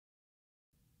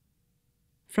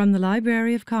From the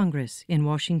Library of Congress in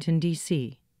Washington,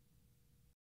 D.C.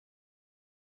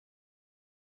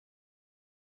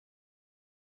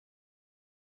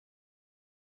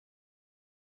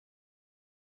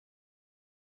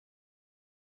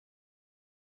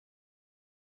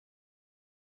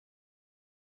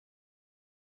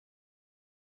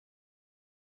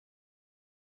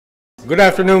 Good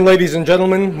afternoon, ladies and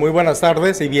gentlemen. Muy buenas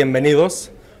tardes y bienvenidos.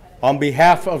 On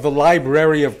behalf of the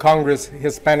Library of Congress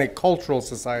Hispanic Cultural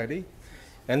Society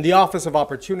and the Office of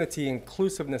Opportunity,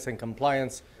 Inclusiveness, and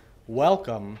Compliance,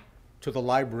 welcome to the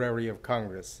Library of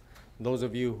Congress. Those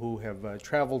of you who have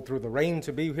traveled through the rain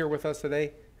to be here with us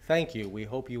today, thank you. We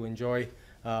hope you enjoy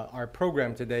our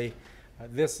program today.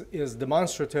 This is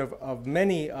demonstrative of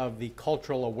many of the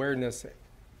cultural awareness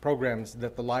programs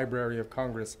that the Library of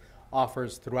Congress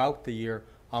offers throughout the year,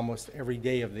 almost every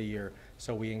day of the year.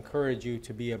 So we encourage you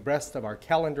to be abreast of our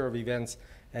calendar of events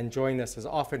and join us as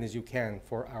often as you can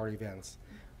for our events.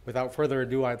 Without further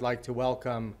ado, I'd like to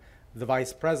welcome the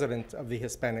Vice President of the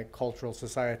Hispanic Cultural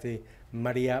Society,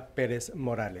 Maria Perez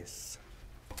Morales.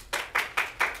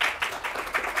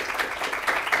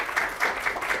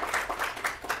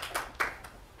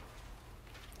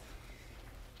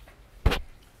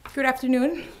 Good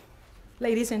afternoon,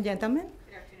 ladies and gentlemen.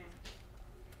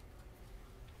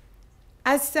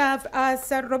 As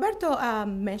Roberto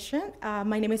mentioned,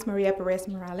 my name is Maria Perez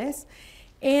Morales,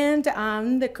 and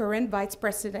I'm the current Vice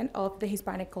President of the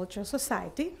Hispanic Cultural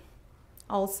Society.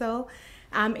 Also,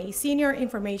 I'm a Senior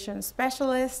Information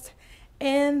Specialist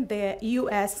in the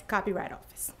U.S. Copyright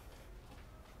Office.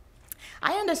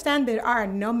 I understand there are a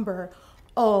number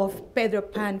of Pedro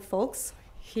Pan folks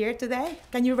here today.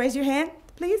 Can you raise your hand,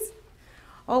 please?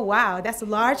 Oh, wow, that's a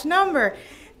large number.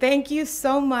 Thank you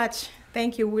so much.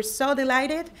 Thank you. We're so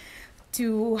delighted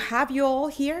to have you all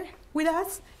here with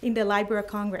us in the Library of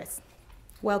Congress.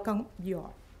 Welcome you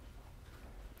all.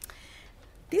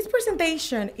 This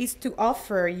presentation is to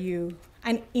offer you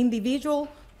an individual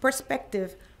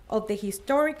perspective of the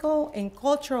historical and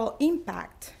cultural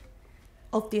impact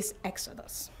of this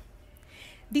exodus.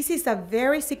 This is a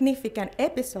very significant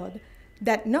episode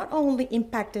that not only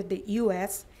impacted the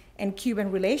U.S. and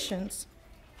Cuban relations,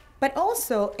 but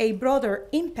also a broader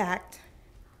impact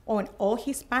on all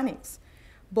Hispanics,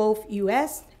 both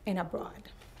U.S. and abroad.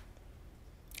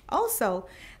 Also,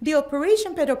 the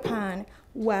Operation Pedro Pan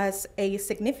was a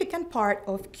significant part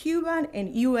of Cuban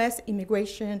and U.S.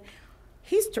 immigration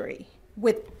history,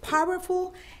 with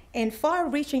powerful and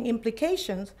far-reaching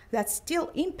implications that still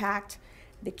impact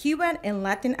the Cuban and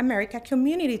Latin America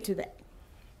community today.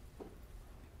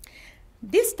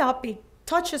 This topic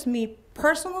touches me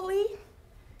personally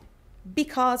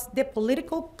because the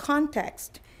political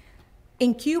context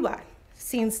in Cuba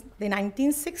since the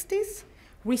 1960s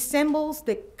resembles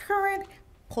the current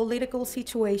political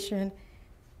situation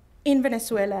in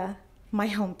Venezuela, my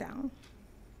hometown.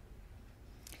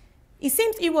 It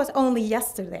seems it was only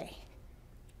yesterday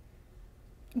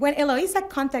when Eloisa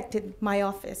contacted my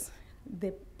office,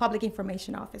 the Public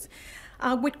Information Office,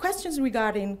 with questions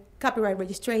regarding copyright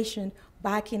registration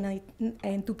back in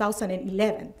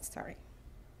 2011,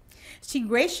 She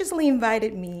graciously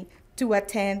invited me to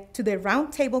attend to the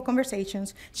roundtable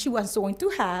conversations she was going to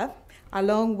have,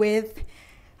 along with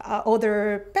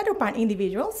other Pedro Pan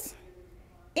individuals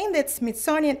in the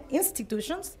Smithsonian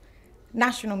Institution's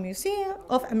National Museum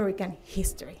of American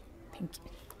History. Thank you.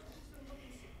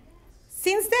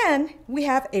 Since then, we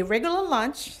have a regular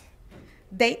lunch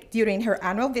date during her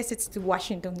annual visits to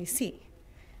Washington, D.C.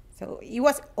 So it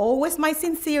was always my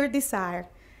sincere desire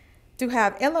to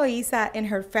have Eloisa and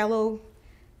her fellow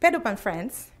Pedro Pan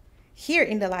friends here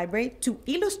in the library to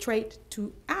illustrate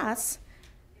to us,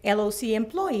 LOC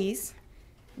employees,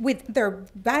 with their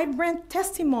vibrant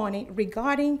testimony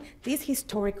regarding this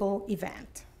historical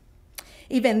event.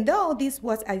 Even though this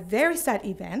was a very sad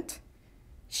event,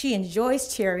 she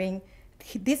enjoys sharing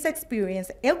this experience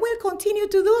and will continue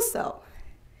to do so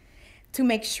to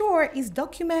make sure it's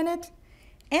documented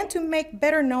and to make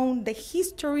better known the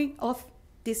history of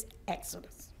this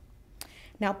exodus.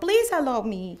 Now, please allow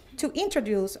me to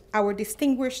introduce our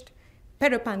distinguished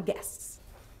Pedro Pan guests.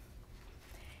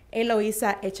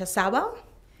 Eloisa Echazabal.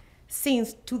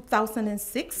 Since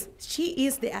 2006, she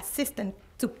is the assistant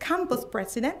to campus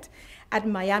president at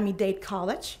Miami-Dade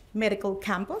College Medical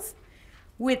Campus,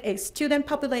 with a student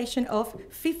population of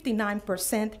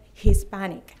 59%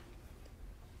 Hispanic.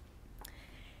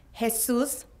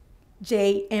 Jesus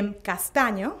J. M.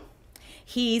 Castaño.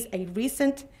 He is a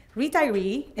recent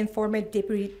retiree and former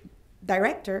deputy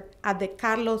director at the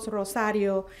Carlos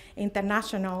Rosario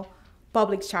International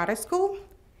Public Charter School,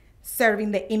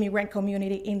 serving the immigrant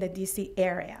community in the DC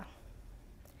area.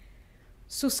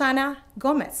 Susana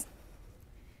Gomez.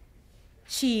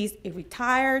 She's a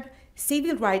retired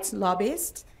civil rights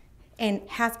lobbyist and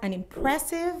has an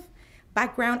impressive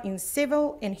background in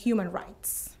civil and human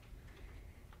rights.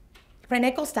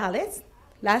 Rene Costales,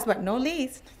 last but not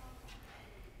least,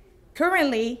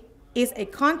 currently is a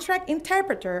contract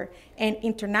interpreter and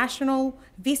international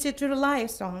visitor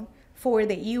liaison for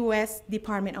the U.S.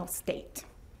 Department of State.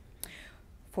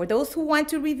 For those who want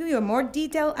to review a more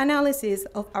detailed analysis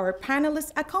of our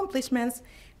panelists' accomplishments,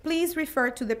 please refer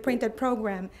to the printed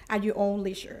program at your own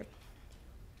leisure.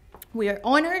 We are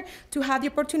honored to have the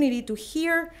opportunity to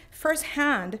hear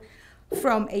firsthand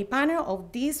from a panel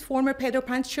of these former Pedro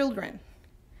Pan children,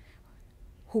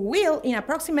 who will, in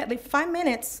approximately 5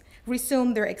 minutes,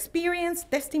 resume their experience,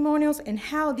 testimonials, and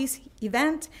how this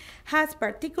event has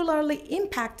particularly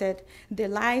impacted the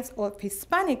lives of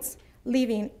Hispanics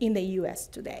living in the U.S.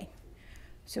 today.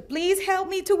 So please help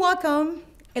me to welcome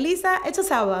Elisa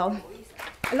Echazabal.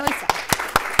 Eloisa.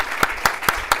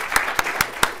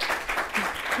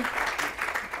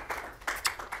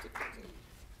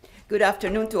 Good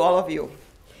afternoon to all of you.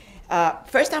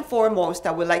 First and foremost,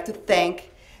 I would like to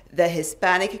thank the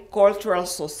Hispanic Cultural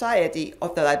Society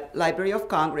of the Library of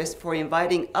Congress for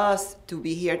inviting us to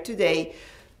be here today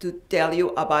to tell you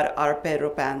about our Pedro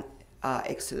Pan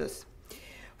exodus.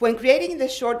 When creating the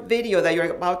short video that you're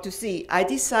about to see, I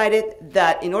decided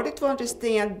that in order to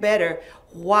understand better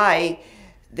why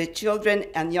the children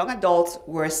and young adults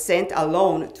were sent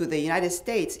alone to the United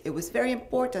States, it was very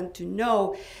important to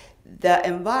know the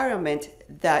environment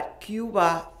that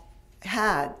Cuba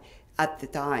had at the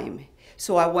time.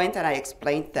 So I went and I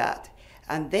explained that.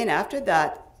 And then after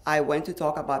that, I went to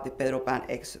talk about the Pedro Pan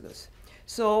exodus.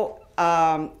 So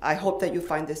I hope that you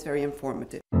find this very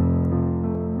informative.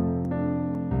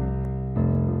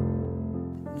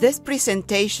 This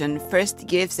presentation first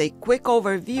gives a quick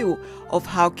overview of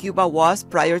how Cuba was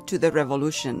prior to the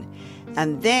revolution,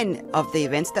 and then of the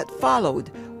events that followed,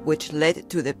 which led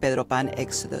to the Pedro Pan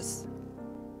exodus.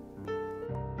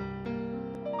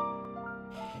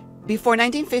 Before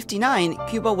 1959,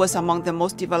 Cuba was among the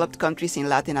most developed countries in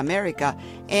Latin America,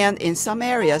 and in some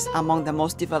areas among the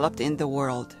most developed in the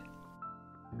world.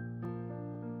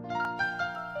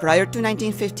 Prior to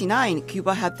 1959,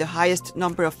 Cuba had the highest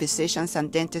number of physicians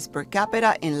and dentists per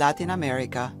capita in Latin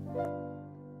America.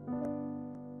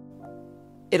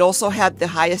 It also had the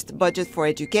highest budget for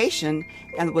education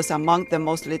and was among the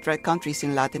most literate countries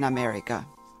in Latin America.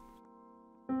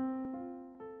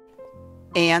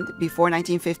 And before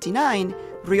 1959,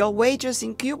 real wages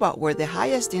in Cuba were the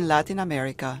highest in Latin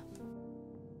America.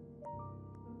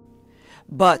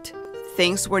 But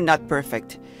things were not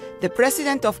perfect. The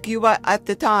president of Cuba at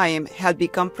the time had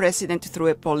become president through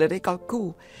a political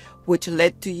coup, which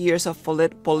led to years of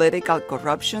political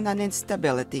corruption and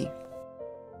instability.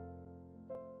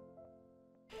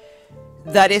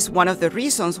 That is one of the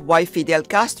reasons why Fidel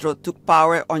Castro took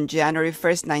power on January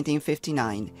 1st,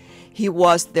 1959. He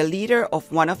was the leader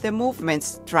of one of the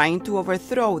movements trying to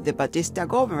overthrow the Batista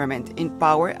government in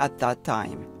power at that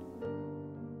time.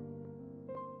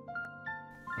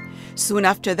 Soon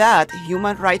after that,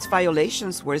 human rights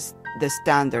violations were the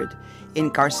standard.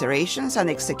 Incarcerations and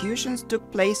executions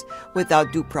took place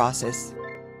without due process.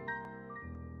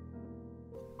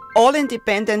 All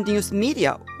independent news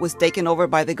media was taken over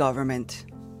by the government.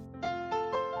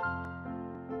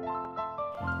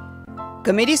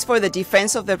 Committees for the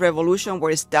defense of the revolution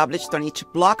were established on each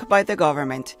block by the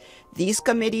government. These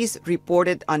committees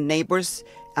reported on neighbors'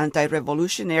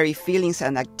 anti-revolutionary feelings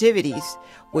and activities,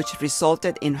 which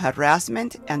resulted in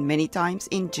harassment and many times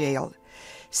in jail.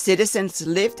 Citizens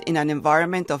lived in an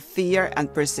environment of fear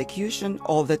and persecution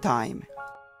all the time.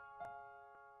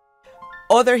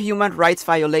 Other human rights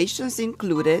violations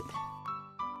included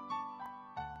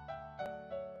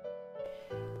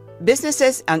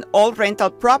businesses and all rental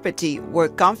property were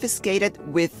confiscated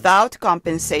without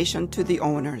compensation to the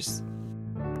owners.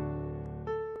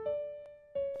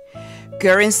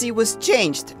 Currency was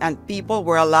changed and people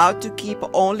were allowed to keep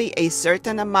only a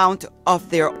certain amount of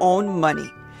their own money.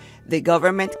 The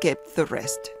government kept the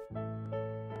rest.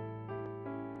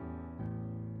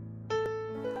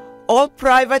 All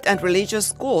private and religious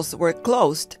schools were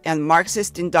closed and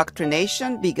Marxist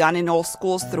indoctrination began in all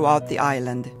schools throughout the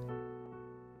island.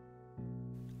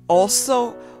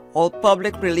 Also, all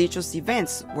public religious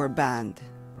events were banned.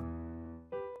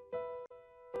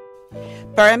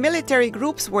 Paramilitary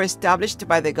groups were established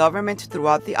by the government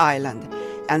throughout the island,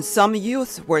 and some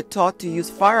youths were taught to use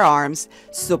firearms,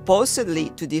 supposedly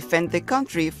to defend the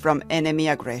country from enemy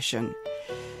aggression.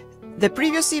 The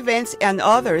previous events and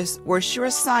others were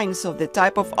sure signs of the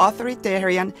type of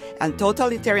authoritarian and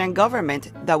totalitarian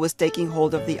government that was taking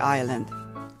hold of the island.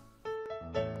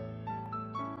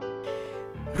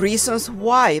 Reasons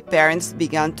why parents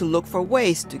began to look for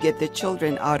ways to get the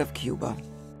children out of Cuba.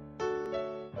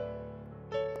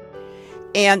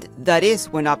 And that is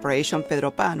when Operation Pedro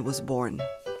Pan was born.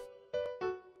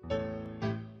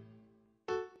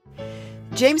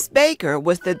 James Baker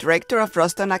was the director of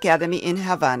Ruston Academy in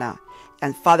Havana,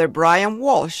 and Father Brian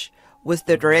Walsh was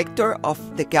the director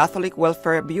of the Catholic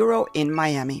Welfare Bureau in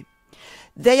Miami.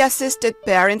 They assisted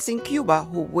parents in Cuba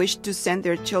who wished to send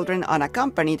their children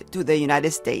unaccompanied to the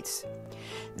United States.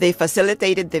 They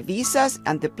facilitated the visas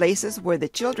and the places where the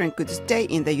children could stay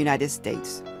in the United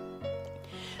States.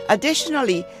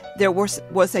 Additionally, there was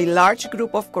a large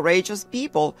group of courageous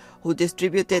people who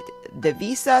distributed the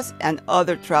visas and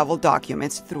other travel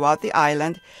documents throughout the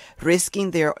island,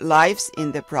 risking their lives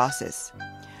in the process.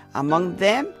 Among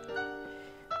them,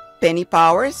 Penny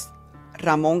Powers,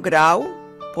 Ramon Grau,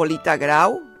 Polita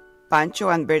Grau, Pancho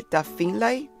and Berta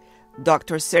Finlay,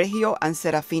 Dr. Sergio and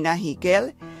Serafina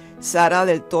Higuel, Sara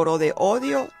del Toro de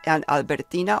Odio, and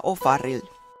Albertina O'Farrill.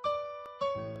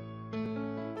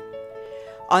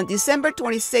 On December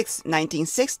 26,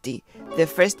 1960, the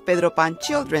first Pedro Pan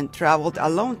children traveled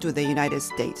alone to the United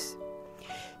States.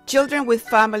 Children with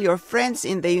family or friends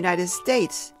in the United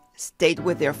States stayed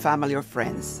with their family or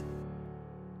friends.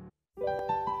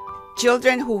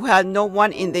 Children who had no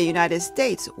one in the United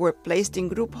States were placed in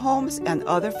group homes and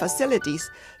other facilities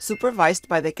supervised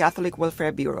by the Catholic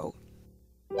Welfare Bureau.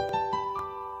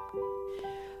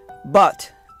 But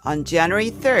on January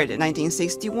 3,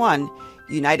 1961,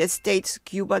 United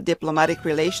States-Cuba diplomatic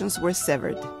relations were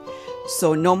severed,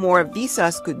 so no more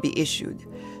visas could be issued,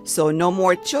 so no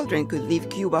more children could leave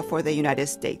Cuba for the United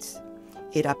States.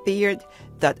 It appeared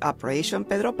that Operation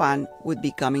Pedro Pan would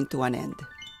be coming to an end.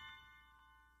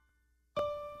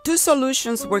 Two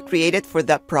solutions were created for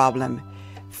that problem.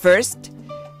 First,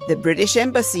 the British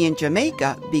Embassy in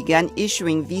Jamaica began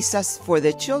issuing visas for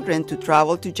the children to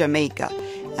travel to Jamaica,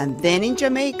 and then in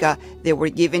Jamaica, they were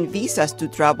given visas to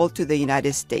travel to the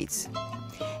United States.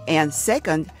 And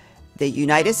second, the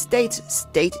United States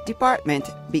State Department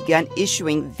began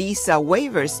issuing visa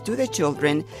waivers to the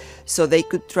children so they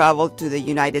could travel to the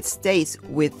United States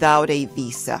without a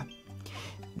visa.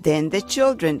 Then the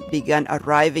children began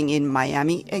arriving in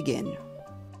Miami again.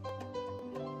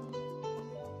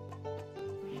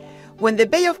 When the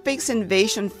Bay of Pigs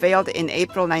invasion failed in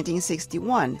April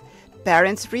 1961,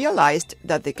 parents realized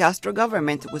that the Castro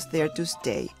government was there to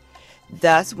stay.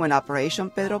 That's when Operation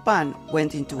Pedro Pan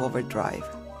went into overdrive.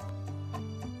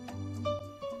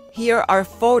 Here are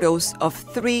photos of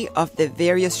 3 of the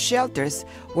various shelters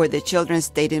where the children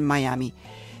stayed in Miami.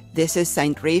 This is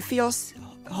St. Raphael's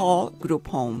Hall Group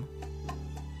Home.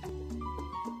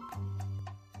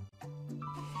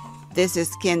 This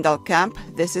is Kendall Camp.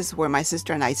 This is where my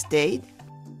sister and I stayed.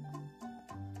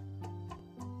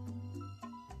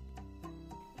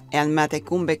 And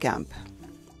Matecumbe Camp.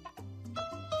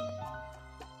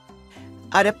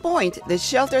 At a point, the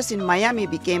shelters in Miami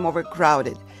became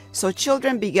overcrowded, so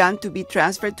children began to be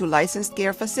transferred to licensed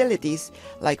care facilities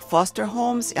like foster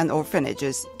homes and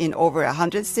orphanages in over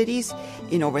 100 cities,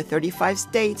 in over 35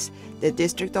 states, the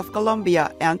District of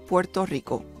Columbia, and Puerto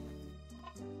Rico.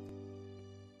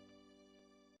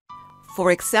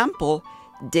 For example,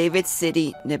 David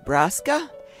City, Nebraska,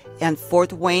 and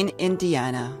Fort Wayne,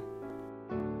 Indiana.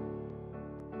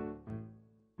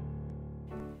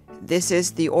 This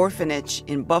is the orphanage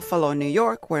in Buffalo, New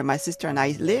York, where my sister and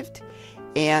I lived.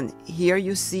 And here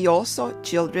you see also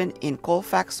children in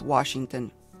Colfax,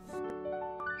 Washington.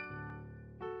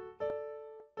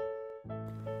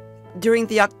 During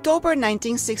the October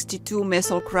 1962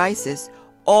 missile crisis,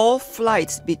 all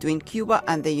flights between Cuba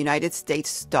and the United States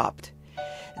stopped.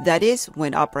 That is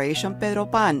when Operation Pedro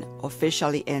Pan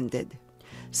officially ended.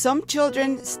 Some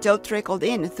children still trickled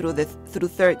in through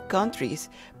third countries,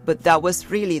 but that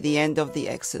was really the end of the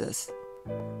exodus.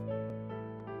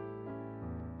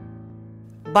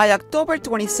 By October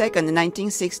 22,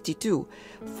 1962,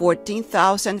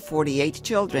 14,048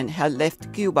 children had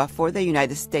left Cuba for the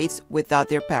United States without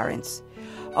their parents.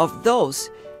 Of those,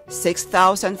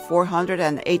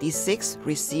 6,486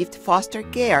 received foster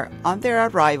care on their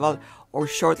arrival or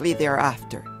shortly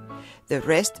thereafter. The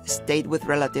rest stayed with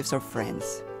relatives or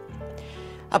friends.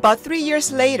 About 3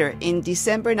 years later, in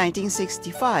December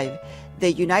 1965,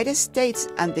 the United States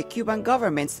and the Cuban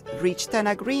governments reached an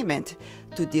agreement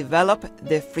to develop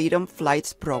the Freedom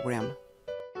Flights program.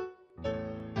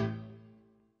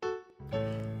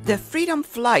 The Freedom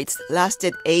Flights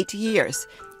lasted 8 years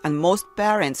and most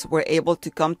parents were able to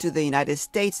come to the United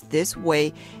States this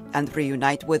way and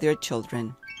reunite with their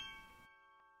children.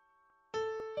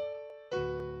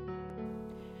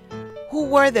 Who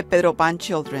were the Pedro Pan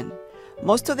children?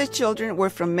 Most of the children were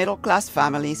from middle-class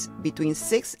families between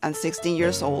 6 and 16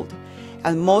 years old,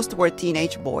 and most were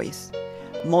teenage boys.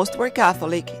 Most were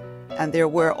Catholic, and there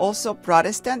were also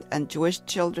Protestant and Jewish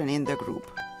children in the group.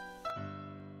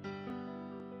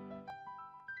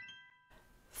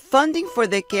 Funding for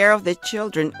the care of the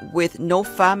children with no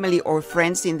family or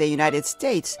friends in the United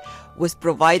States was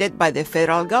provided by the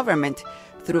federal government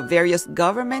through various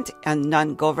government and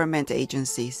non-government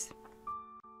agencies.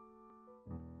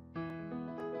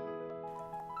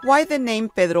 Why the name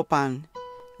Pedro Pan?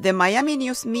 The Miami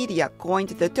news media coined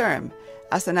the term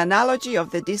as an analogy of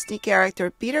the Disney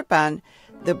character Peter Pan,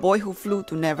 the boy who flew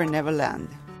to Never Never Land.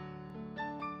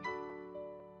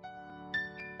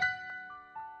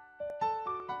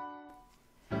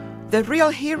 The real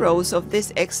heroes of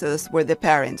this exodus were the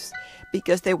parents,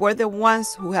 because they were the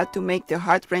ones who had to make the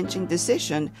heart-wrenching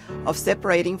decision of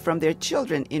separating from their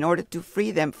children in order to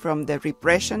free them from the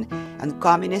repression and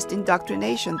communist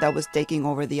indoctrination that was taking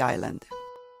over the island.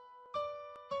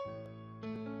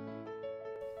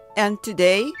 And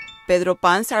today, Pedro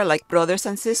Pans are like brothers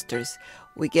and sisters.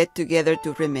 We get together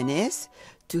to reminisce,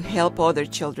 to help other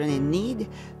children in need,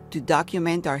 to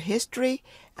document our history,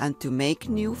 and to make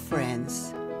new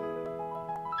friends.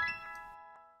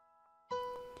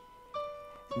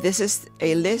 This is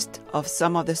a list of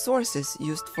some of the sources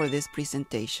used for this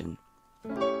presentation.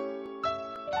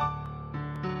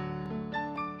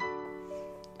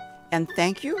 And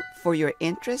thank you for your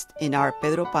interest in our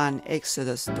Pedro Pan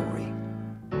Exodus story.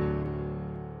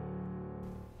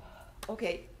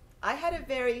 Okay, I had a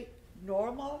very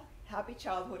normal, happy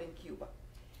childhood in Cuba.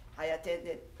 I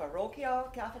attended parochial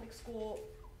Catholic school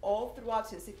all throughout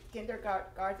since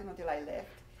kindergarten until I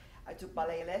left. I took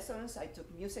ballet lessons, I took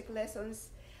music lessons.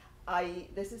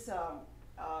 This is a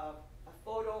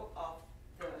photo of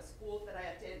the school that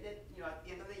I attended. You know, at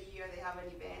the end of the year, they have an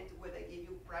event where they give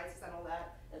you prizes and all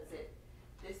that. That's it.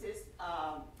 This is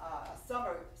a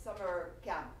summer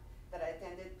camp that I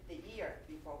attended the year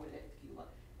before we left Cuba.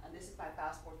 And this is my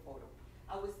passport photo.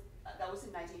 That was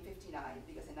in 1959,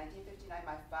 because in 1959,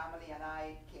 my family and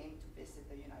I came to visit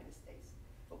the United States.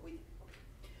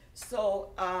 So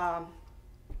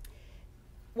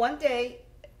one day,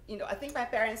 you know, I think my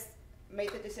parents made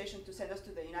the decision to send us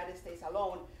to the United States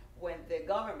alone when the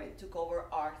government took over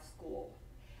our school.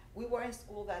 We were in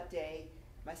school that day,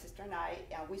 my sister and I,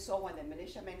 and we saw when the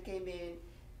militiamen came in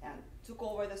and took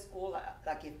over the school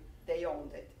like if they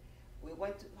owned it. We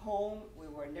went home, we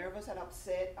were nervous and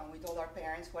upset, and we told our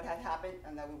parents what had happened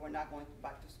and that we were not going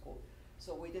back to school.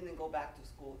 So we didn't go back to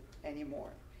school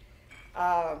anymore.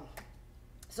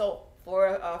 So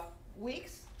for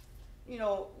weeks, you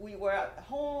know, we were at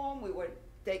home, we were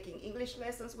taking English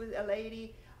lessons with a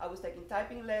lady, I was taking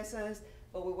typing lessons,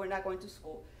 but we were not going to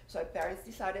school. So our parents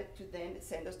decided to then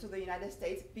send us to the United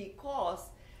States because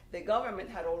the government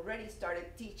had already started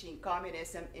teaching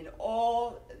communism in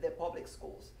all the public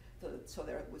schools. So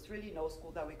there was really no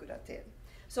school that we could attend.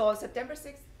 So on September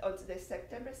 6,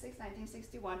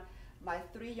 1961, my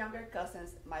 3 younger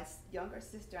cousins, my younger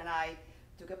sister and I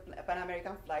took a Pan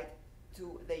American flight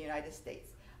to the United States.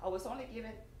 I was only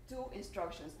given 2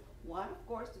 instructions. One, of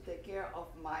course, to take care of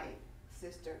my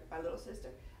sister, my little sister,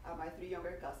 and my 3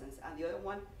 younger cousins. And the other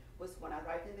one was when I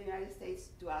arrived in the United States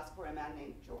to ask for a man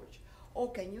named George. Oh,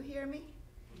 can you hear me?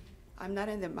 I'm not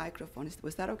in the microphone.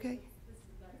 Was that okay?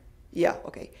 Yeah,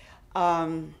 okay.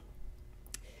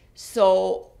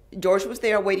 So George was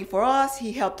there waiting for us.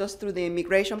 He helped us through the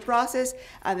immigration process,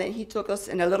 and then he took us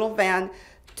in a little van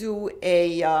to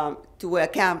a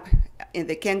camp in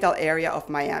the Kendall area of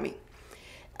Miami.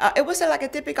 It was like a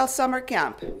typical summer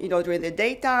camp. You know, during the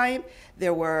daytime,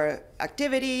 there were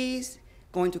activities,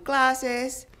 going to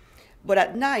classes, but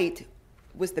at night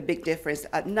was the big difference.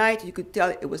 At night, you could tell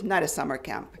it was not a summer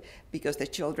camp because the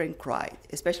children cried,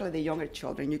 especially the younger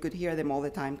children. You could hear them all the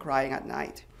time crying at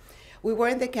night. We were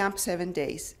in the camp 7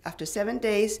 days. After 7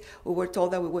 days, we were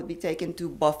told that we would be taken to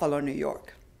Buffalo, New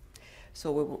York.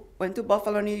 So we went to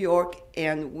Buffalo, New York,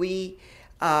 and we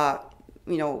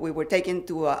were taken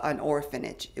to an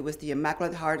orphanage. It was the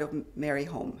Immaculate Heart of Mary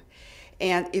Home.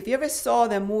 And if you ever saw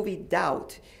the movie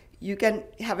Doubt, you can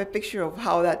have a picture of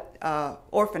how that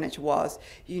orphanage was.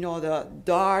 You know, the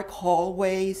dark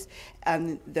hallways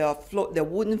and the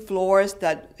wooden floors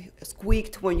that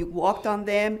squeaked when you walked on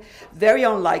them, very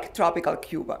unlike tropical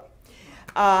Cuba.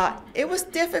 It was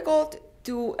difficult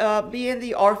to be in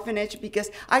the orphanage because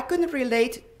I couldn't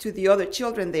relate to the other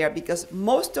children there because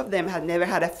most of them had never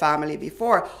had a family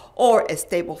before or a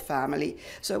stable family.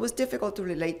 So it was difficult to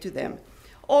relate to them.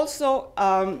 Also,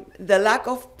 the lack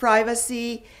of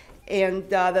privacy and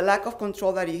the lack of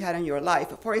control that you had in your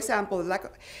life. For example,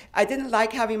 I didn't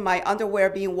like having my underwear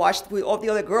being washed with all the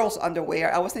other girls'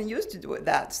 underwear. I wasn't used to doing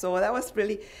that. So that was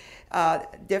really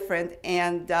different.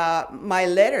 And my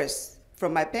letters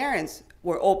from my parents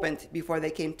were opened before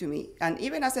they came to me. And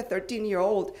even as a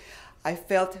 13-year-old, I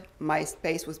felt my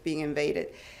space was being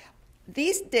invaded.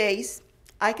 These days,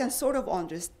 I can sort of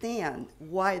understand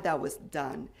why that was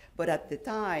done, but at the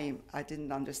time, I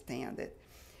didn't understand it.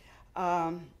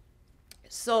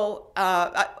 So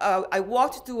I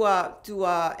walked to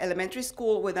elementary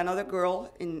school with another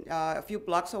girl in a few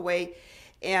blocks away,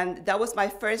 and that was my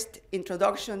first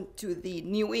introduction to the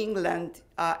New England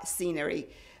scenery.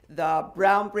 The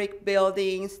brown brick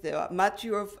buildings, the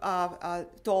mature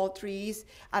tall trees,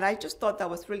 and I just thought that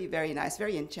was really very nice,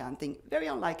 very enchanting, very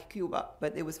unlike Cuba,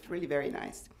 but it was really very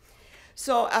nice.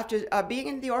 So after being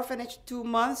in the orphanage 2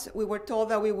 months, we were told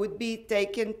that we would be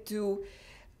taken to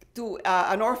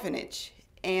an orphanage,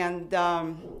 and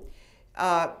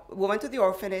we went to the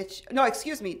orphanage, no,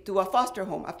 excuse me, to a foster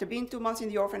home. After being 2 months in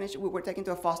the orphanage, we were taken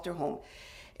to a foster home.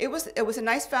 It was a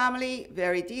nice family,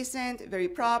 very decent, very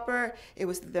proper. It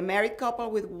was the married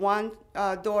couple with one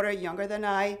daughter younger than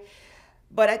I,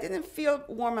 but I didn't feel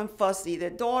warm and fuzzy. The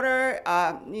daughter,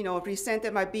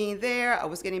 resented my being there. I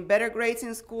was getting better grades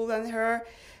in school than her.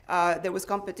 There was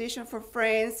competition for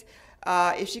friends.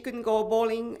 If she couldn't go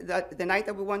bowling the night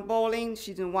that we went bowling,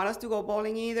 she didn't want us to go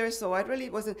bowling either. So I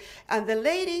really wasn't. And the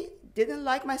lady didn't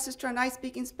like my sister and I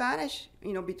speaking Spanish,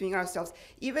 between ourselves.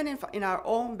 Even in our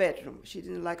own bedroom, she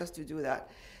didn't like us to do that.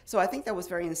 So I think that was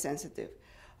very insensitive.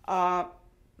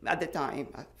 At the time,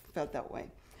 I felt that way.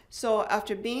 So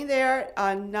after being there,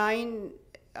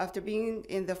 after being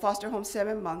in the foster home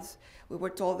 7 months, we were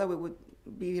told that we would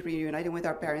be reunited with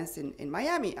our parents in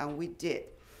Miami, and we did.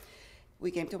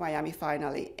 We came to Miami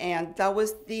finally, and that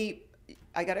was the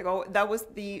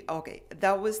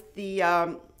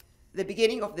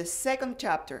beginning of the second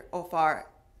chapter of our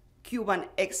Cuban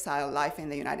exile life in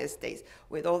the United States,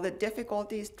 with all the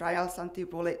difficulties, trials, and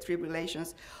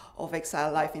tribulations of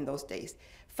exile life in those days.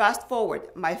 Fast forward,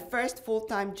 my first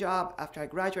full-time job after I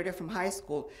graduated from high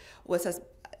school was as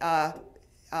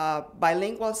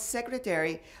bilingual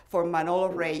secretary for Manolo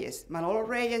Reyes. Manolo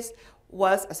Reyes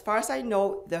was, as far as I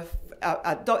know, that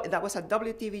was at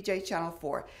WTVJ Channel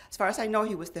 4. As far as I know,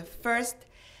 he was the first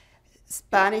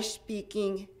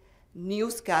Spanish-speaking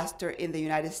newscaster in the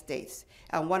United States.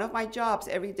 And one of my jobs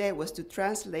every day was to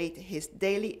translate his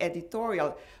daily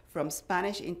editorial from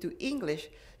Spanish into English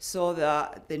so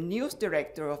the news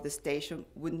director of the station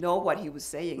would know what he was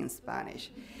saying in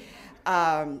Spanish.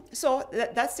 So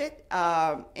that's it.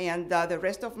 And the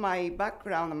rest of my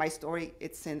background and my story,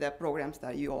 it's in the programs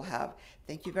that you all have.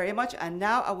 Thank you very much. And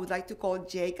now I would like to call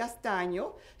Jay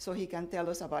Castaño so he can tell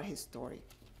us about his story.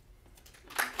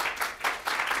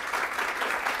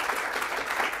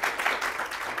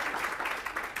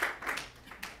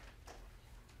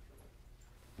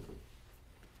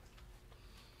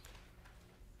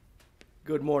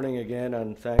 Good morning again,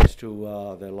 and thanks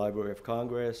to the Library of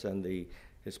Congress and the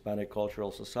Hispanic Cultural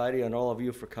Society and all of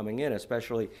you for coming in,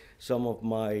 especially some of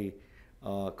my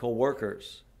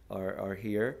co-workers are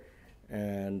here,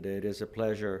 and it is a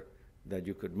pleasure that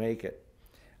you could make it.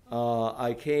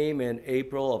 I came in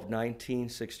April of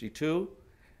 1962.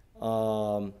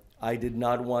 I did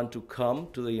not want to come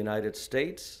to the United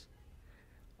States.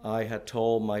 I had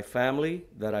told my family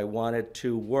that I wanted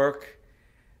to work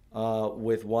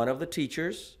with one of the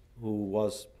teachers who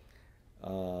was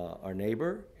our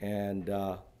neighbor, and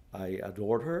I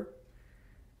adored her.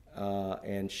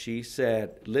 And she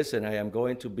said, listen, I am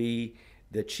going to be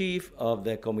the chief of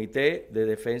the Comité de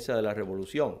Defensa de la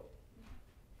Revolución.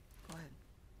 Go ahead.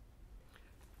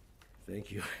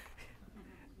 Thank you.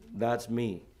 That's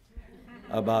me,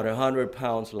 about 100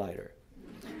 pounds lighter.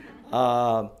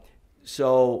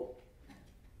 So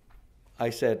I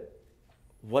said,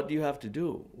 what do you have to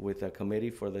do with the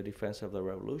Committee for the Defense of the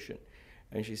Revolution?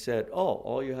 And she said, oh,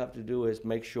 all you have to do is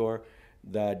make sure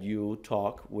that you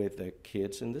talk with the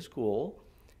kids in the school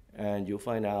and you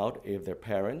find out if their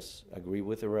parents agree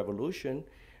with the revolution.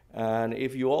 And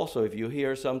if you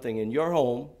hear something in your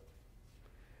home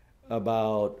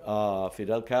about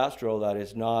Fidel Castro that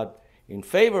is not in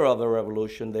favor of the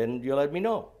revolution, then you let me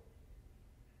know.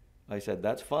 I said,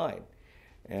 that's fine.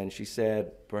 And she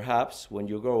said, perhaps when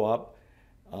you grow up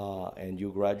and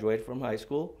you graduate from high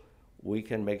school, we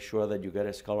can make sure that you get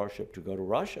a scholarship to go to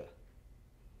Russia.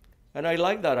 And I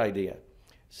liked that idea.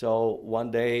 So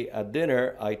one day at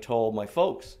dinner, I told my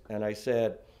folks, and I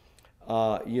said,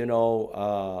 Mrs.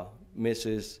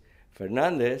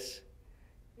 Fernandez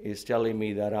is telling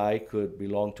me that I could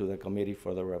belong to the Committee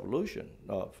for the Revolution,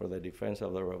 for the Defense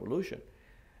of the Revolution.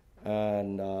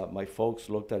 And my folks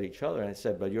looked at each other and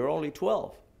said, but you're only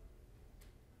 12,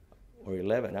 or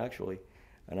 11 actually.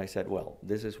 And I said, well,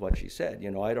 this is what she said.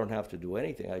 I don't have to do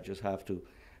anything. I just have to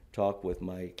talk with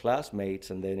my classmates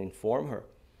and then inform her.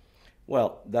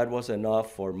 Well, that was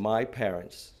enough for my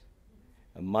parents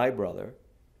and my brother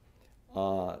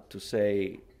to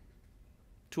say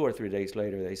 2 or 3 days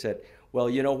later, they said, well,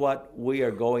 you know what? We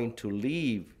are going to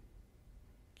leave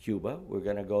Cuba. We're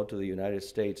going to go to the United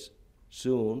States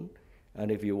soon.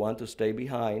 And if you want to stay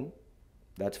behind,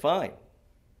 that's fine.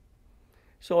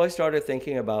 So I started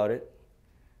thinking about it.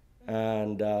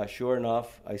 And sure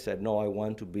enough, I said, no, I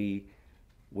want to be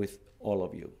with all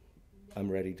of you. I'm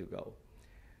ready to go.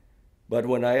 But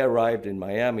when I arrived in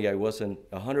Miami, I wasn't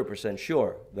 100%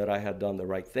 sure that I had done the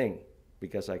right thing,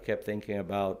 because I kept thinking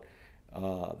about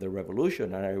the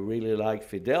revolution, and I really liked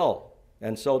Fidel,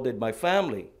 and so did my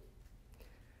family.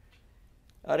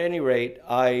 At any rate,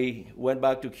 I went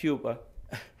back to Cuba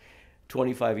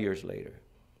 25 years later,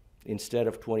 instead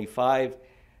of 25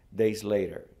 days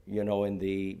later. In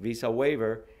the visa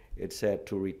waiver, it said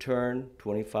to return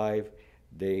 25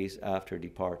 days after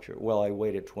departure. Well, I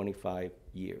waited 25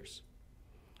 years.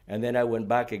 And then I went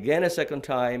back again a second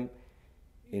time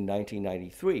in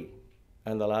 1993.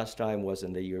 And the last time was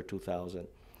in the year 2000.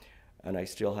 And I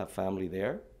still have family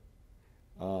there.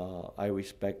 I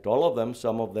respect all of them.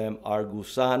 Some of them are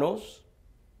gusanos.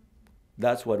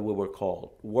 That's what we were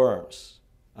called, worms.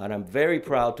 And I'm very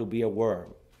proud to be a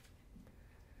worm.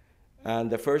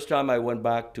 And the first time I went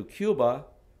back to Cuba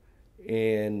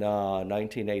in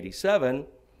 1987,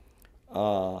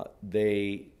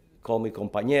 they called me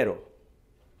compañero.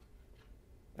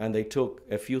 And they took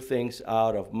a few things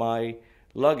out of my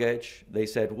luggage. They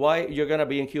said, why, you're going to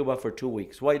be in Cuba for 2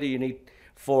 weeks. Why do you need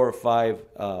 4 or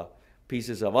 5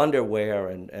 pieces of underwear?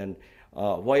 And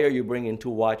why are you bringing 2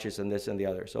 watches and this and the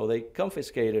other? So they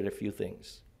confiscated a few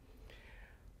things.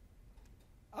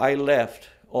 I left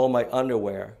all my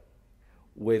underwear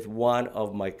with one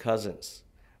of my cousins,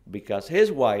 because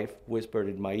his wife whispered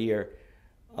in my ear,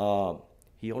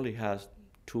 he only has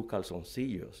 2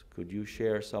 calzoncillos. Could you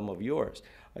share some of yours?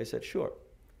 I said, sure.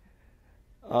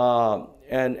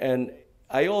 And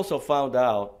I also found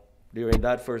out during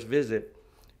that first visit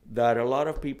that a lot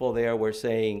of people there were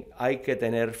saying, hay que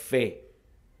tener fe.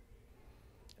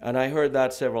 And I heard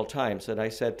that several times. And I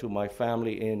said to my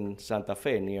family in Santa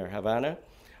Fe, near Havana,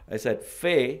 I said,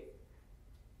 fe,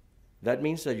 that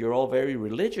means that you're all very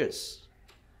religious.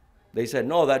 They said,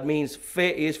 no, that means fe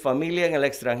is familia en el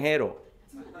extranjero.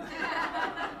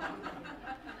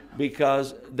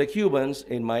 Because the Cubans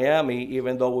in Miami,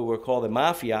 even though we were called the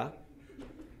mafia,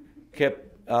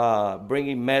 kept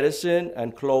bringing medicine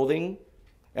and clothing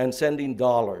and sending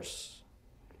dollars.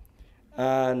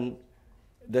 And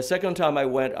the second time I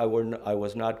went, I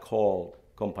was not called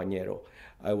compañero.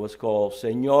 I was called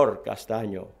Señor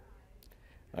Castaño.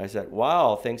 I said,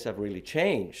 wow, things have really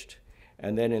changed.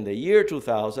 And then in the year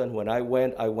 2000, when I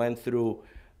went through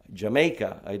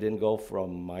Jamaica. I didn't go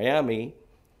from Miami.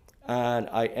 And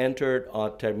I entered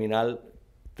Terminal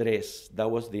 3. That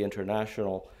was the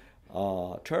international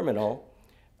terminal.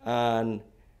 And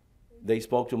they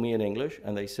spoke to me in English,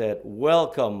 and they said,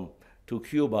 welcome to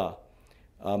Cuba,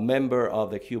 a member of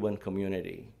the Cuban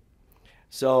community.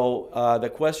 So the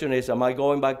question is, am I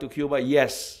going back to Cuba?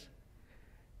 Yes.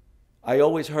 I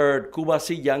always heard Cuba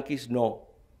sí, Yankees no.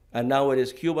 And now it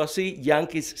is Cuba sí,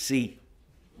 Yankees sí.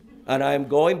 And I'm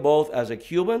going both as a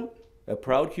Cuban, a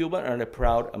proud Cuban, and a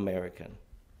proud American.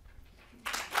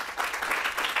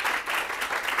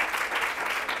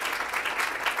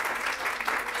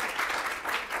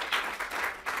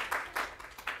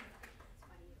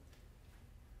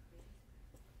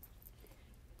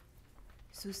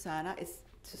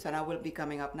 Susana will be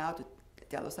coming up now to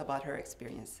tell us about her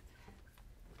experience.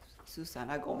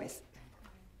 Susana Gomez.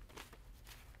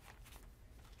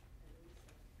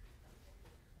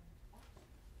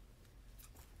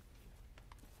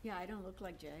 Yeah, I don't look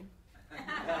like Jay.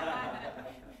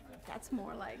 That's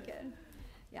more like it.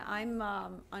 Yeah, I'm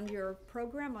on your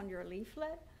program, on your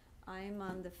leaflet. I'm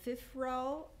on the 5th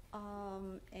row,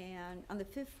 and on the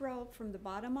 5th row from the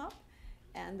bottom up,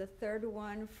 and the 3rd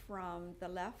one from the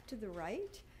left to the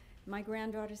right. My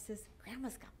granddaughter says,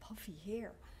 Grandma's got puffy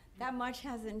hair. That much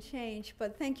hasn't changed,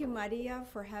 but thank you, Maria,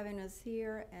 for having us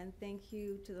here, and thank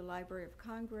you to the Library of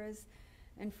Congress,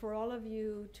 and for all of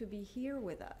you to be here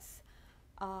with us.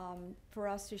 for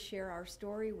us to share our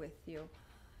story with you.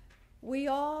 We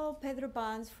all, Pedro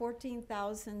Pan's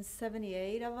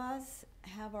 14,078 of us,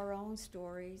 have our own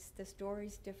stories. The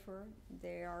stories differ.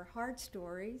 They are hard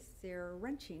stories. They're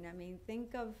wrenching. I mean,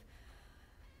 think of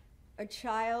a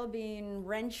child being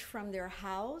wrenched from their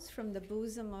house, from the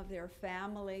bosom of their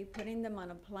family, putting them on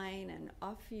a plane, and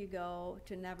off you go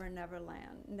to Never Never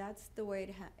Land. And that's the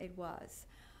way it was.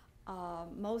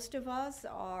 Most of us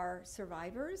are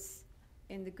survivors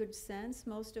in the good sense.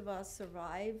 Most of us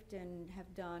survived and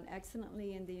have done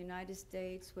excellently in the United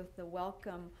States with the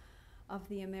welcome of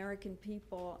the American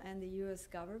people and the US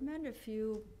government. A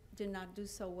few did not do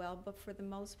so well, but for the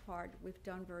most part, we've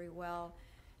done very well.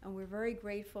 And we're very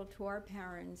grateful to our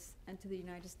parents and to the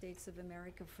United States of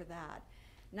America for that.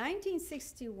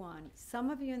 1961, some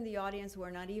of you in the audience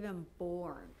were not even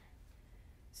born.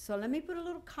 So let me put a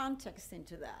little context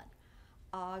into that.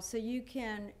 So you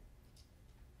can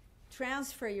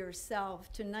transfer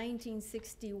yourself to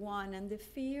 1961 and the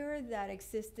fear that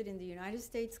existed in the United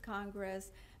States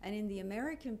Congress and in the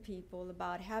American people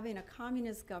about having a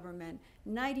communist government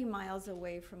 90 miles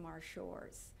away from our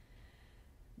shores.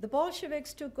 The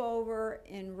Bolsheviks took over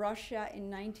in Russia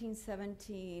in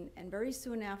 1917, and very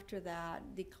soon after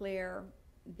that declare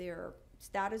their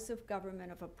status of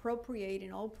government of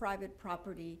appropriating all private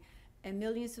property, and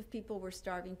millions of people were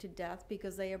starving to death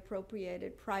because they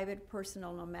appropriated private,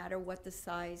 personal, no matter what the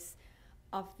size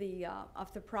of the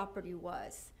property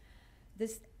was.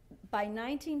 By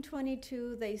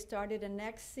 1922, they started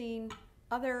annexing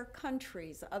other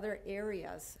countries, other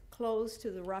areas close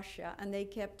to the Russia, and they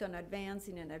kept on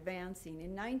advancing and advancing. In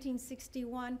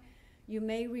 1961, you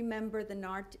may remember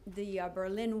the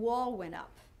Berlin Wall went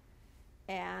up,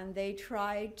 and they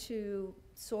tried to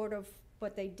sort of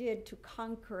what they did to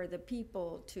conquer the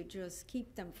people, to just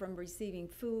keep them from receiving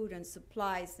food and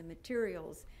supplies and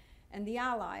materials. And the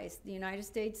Allies, the United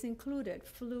States included,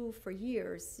 flew for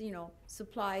years,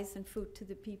 supplies and food to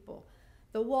the people.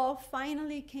 The wall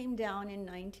finally came down in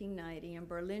 1990, and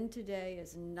Berlin today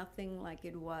is nothing like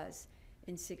it was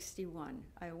in 61.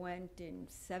 I went in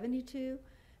 72,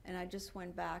 and I just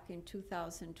went back in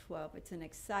 2012. It's an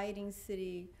exciting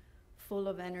city, full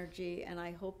of energy, and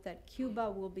I hope that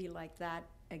Cuba will be like that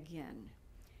again.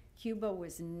 Cuba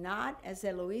was not, as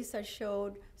Eloisa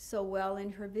showed so well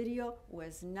in her video,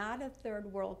 was not a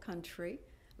third world country,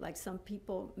 like some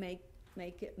people make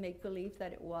believe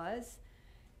that it was.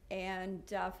 And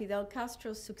Fidel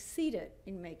Castro succeeded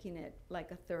in making it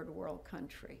like a third world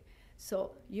country.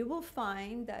 So you will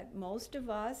find that most of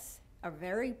us are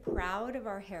very proud of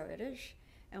our heritage,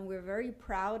 and we're very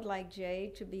proud, like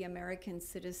Jay, to be American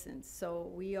citizens. So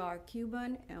we are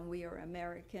Cuban and we are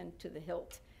American to the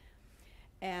hilt.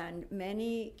 And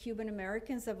many Cuban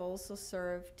Americans have also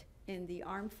served in the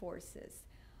armed forces.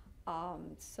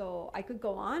 So I could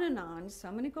go on, so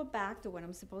I'm gonna go back to what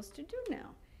I'm supposed to do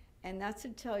now. And that's to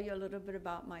tell you a little bit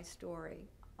about my story.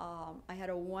 I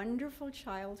had a wonderful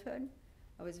childhood.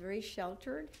 I was very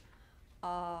sheltered,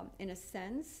 in a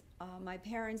sense. My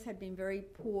parents had been very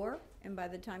poor, and by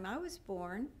the time I was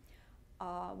born,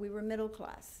 we were middle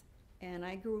class. And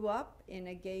I grew up in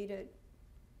a gated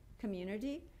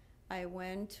community. I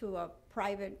went to a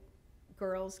private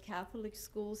girls' Catholic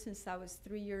school since I was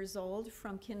 3 years old,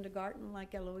 from kindergarten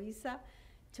like Eloisa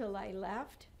till I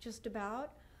left, just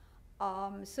about.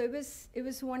 So it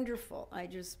was wonderful. I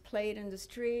just played in the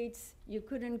streets. You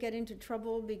couldn't get into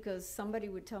trouble because somebody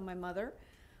would tell my mother,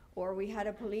 or we had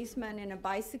a policeman in a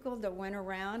bicycle that went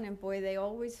around, and boy, they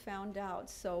always found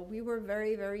out. So we were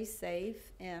very, very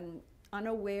safe and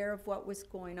unaware of what was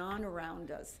going on around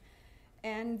us.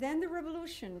 And then the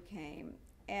revolution came,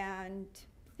 and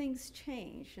things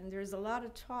changed, and there's a lot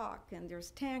of talk, and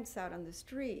there's tanks out on the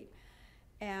street.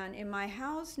 And in my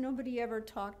house, nobody ever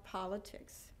talked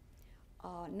politics.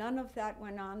 None of that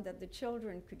went on that the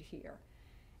children could hear.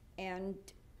 And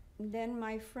then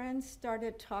my friends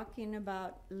started talking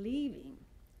about leaving.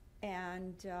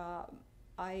 And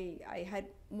I had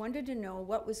wanted to know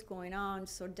what was going on,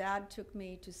 so Dad took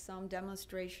me to some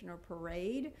demonstration or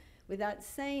parade without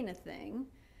saying a thing.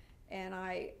 And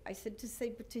I said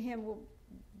to him, well,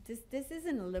 this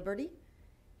isn't liberty.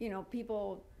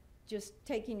 People just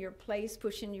taking your place,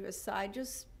 pushing you aside,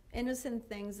 just innocent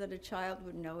things that a child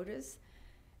would notice.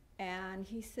 And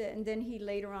he said, and then he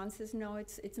later on says, no,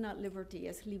 it's not liberty,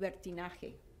 it's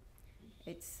libertinaje.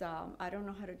 It's, I don't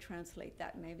know how to translate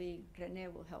that. Maybe Rene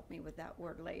will help me with that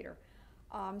word later.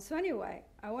 So anyway,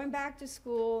 I went back to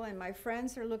school, and my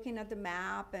friends are looking at the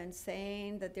map and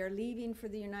saying that they're leaving for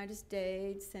the United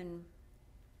States and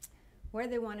where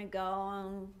they want to go.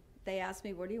 And they asked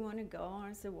me, where do you want to go? And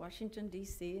I said, Washington,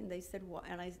 D.C. And they said, why?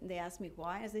 And they asked me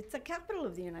why. I said, it's the capital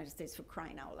of the United States, for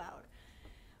crying out loud.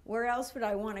 Where else would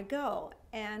I want to go?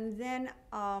 And then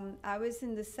I was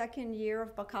in the second year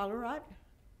of baccalaureate,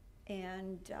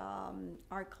 and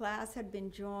our class had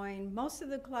been joined. Most of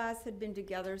the class had been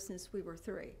together since we were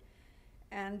 3.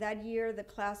 And that year, the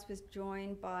class was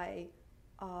joined by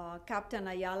Captain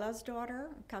Ayala's daughter.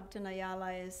 Captain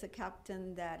Ayala is a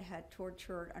captain that had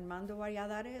tortured Armando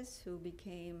Valladares, who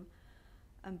became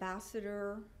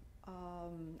ambassador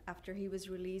after he was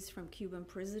released from Cuban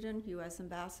prison, U.S.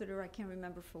 ambassador, I can't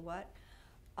remember for what,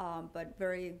 but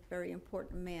very, very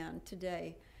important man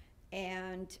today.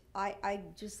 And I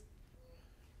just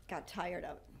got tired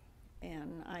of it.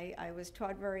 And I was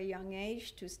taught very young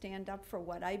age to stand up for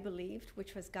what I believed,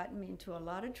 which has gotten me into a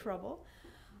lot of trouble.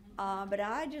 But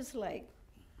I just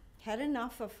had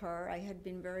enough of her. I had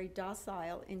been very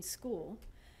docile in school.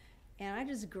 And I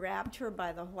just grabbed her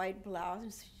by the white blouse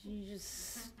and said, you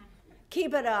just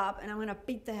keep it up and I'm gonna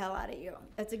beat the hell out of you.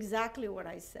 That's exactly what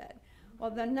I said. Well,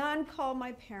 the nun called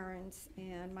my parents,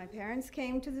 and my parents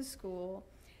came to the school,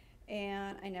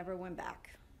 and I never went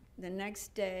back. The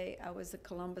next day, I was at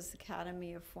Columbus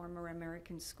Academy, a former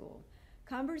American school.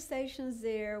 Conversations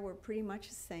there were pretty much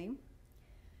the same,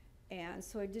 and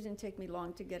so it didn't take me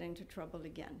long to get into trouble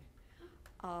again.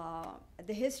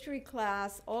 The history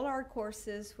class, all our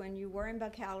courses, when you were in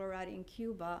baccalaureate in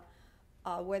Cuba,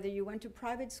 whether you went to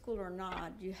private school or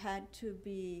not, you had to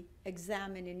be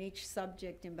examined in each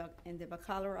subject in the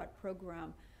baccalaureate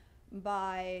program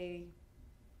by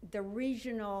the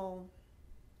regional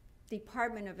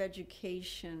Department of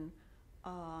Education.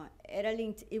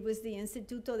 It was the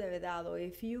Instituto de Vedado.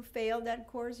 If you failed that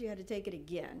course, you had to take it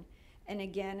again and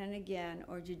again and again,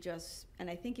 or you just, and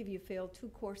I think if you failed 2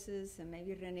 courses, and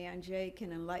maybe Rene and Jay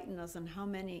can enlighten us on how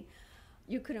many,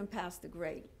 you couldn't pass the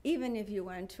grade, even if you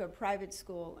went to a private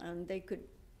school and they could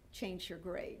change your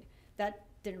grade. That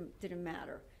didn't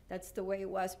matter. That's the way it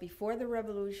was before the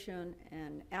revolution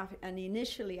and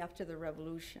initially after the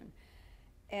revolution.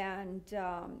 And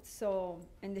so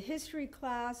in the history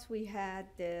class, we had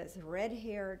this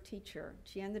red-haired teacher.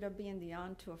 She ended up being the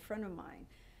aunt to a friend of mine.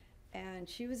 And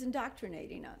she was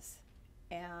indoctrinating us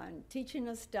and teaching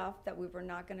us stuff that we were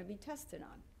not going to be tested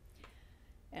on.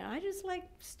 And I just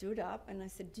stood up and I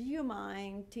said, do you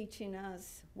mind teaching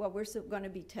us what we're going to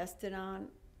be tested on?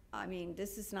 I mean,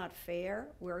 this is not fair.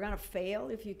 We're going to fail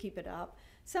if you keep it up.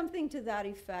 Something to that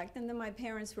effect. And then my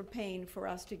parents were paying for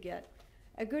us to get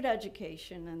a good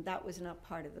education, and that was not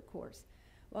part of the course.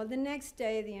 Well, the next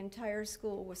day, the entire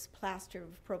school was plastered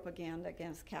with propaganda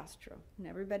against Castro. And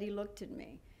everybody looked at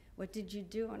me. What did you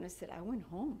do? And I said, I went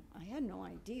home. I had no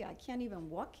idea. I can't even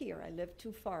walk here. I live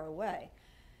too far away.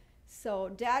 So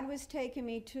Dad was taking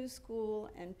me to school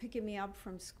and picking me up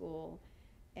from school.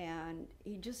 And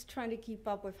he just trying to keep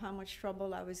up with how much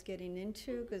trouble I was getting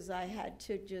into, because I had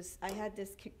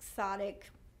this quixotic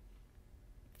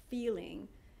feeling.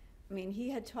 I mean, he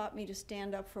had taught me to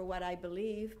stand up for what I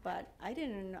believe, but I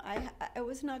didn't know, I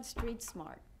was not street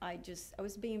smart. I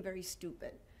was being very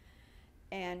stupid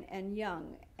and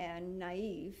young and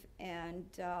naive. And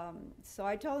so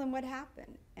I told him what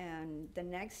happened. And the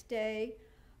next day,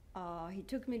 he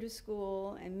took me to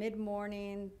school, and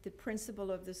mid-morning, the principal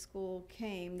of the school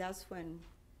came. That's when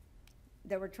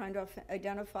they were trying to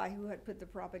identify who had put the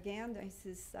propaganda. He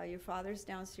says, your father's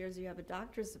downstairs, you have a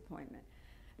doctor's appointment.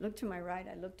 I looked to my right,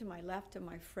 I looked to my left, to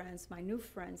my friends, my new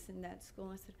friends in that school,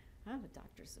 and I said, I have a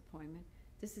doctor's appointment.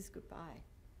 This is goodbye.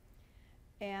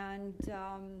 And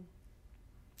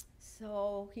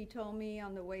so he told me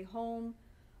on the way home,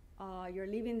 you're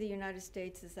leaving the United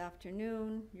States this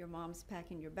afternoon, your mom's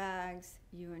packing your bags,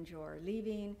 you and Joe are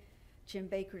leaving, Jim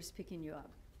Baker's picking you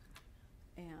up.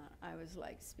 And I was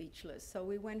speechless. So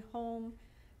we went home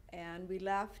and we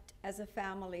left as a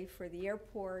family for the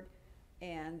airport,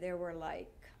 and there were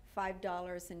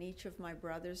 $5 in each of my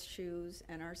brother's shoes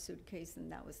and our suitcase,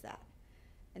 and that was that.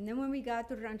 And then when we got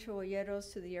to Rancho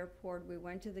Boyeros, to the airport, we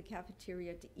went to the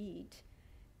cafeteria to eat,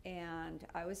 and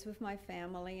I was with my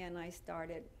family, and I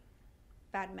started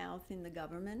bad-mouthing the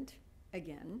government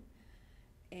again.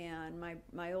 And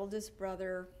my oldest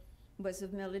brother was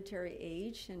of military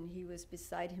age, and he was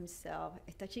beside himself.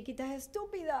 Esta chiquita es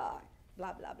estúpida,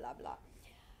 blah, blah, blah, blah.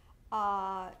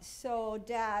 So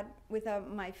Dad, with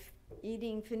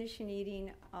finishing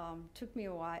eating, took me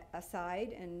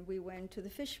aside, and we went to the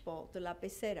fishbowl, to La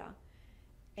Pecera.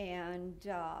 And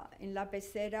in La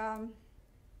Pecera,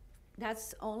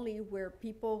 that's only where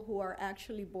people who are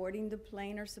actually boarding the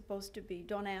plane are supposed to be.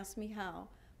 Don't ask me how,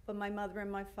 but my mother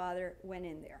and my father went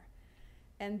in there.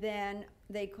 And then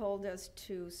they called us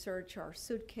to search our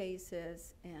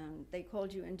suitcases, and they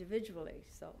called you individually.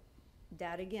 So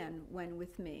Dad again went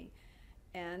with me.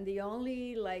 And the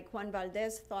only, like Juan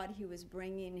Valdez thought he was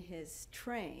bringing his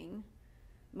train,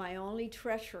 my only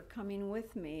treasure coming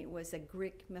with me was a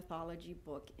Greek mythology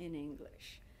book in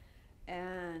English.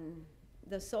 And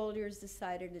the soldiers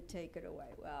decided to take it away.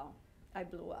 Well, I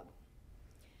blew up,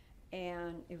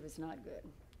 and it was not good.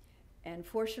 And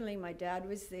fortunately, my dad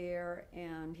was there,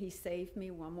 and he saved me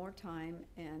one more time.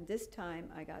 And this time,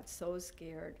 I got so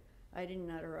scared, I didn't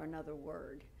utter another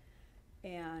word.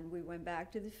 And we went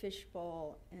back to the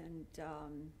fishbowl, and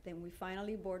then we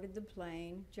finally boarded the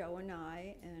plane, Joe and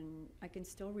I can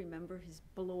still remember his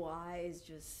blue eyes,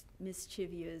 just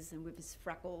mischievous, and with his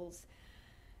freckles.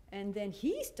 And then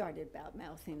he started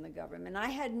bad-mouthing the government. I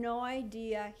had no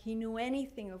idea he knew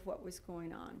anything of what was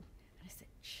going on. And I said,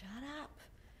 shut up.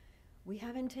 We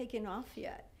haven't taken off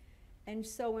yet. And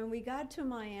so when we got to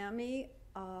Miami,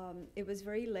 it was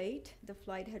very late. The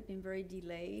flight had been very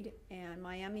delayed, and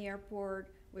Miami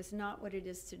Airport was not what it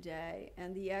is today.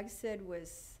 And the exit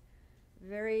was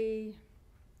very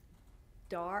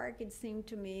dark, it seemed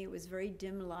to me. It was very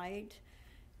dim light,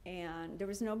 and there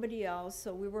was nobody else,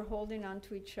 so we were holding on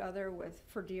to each other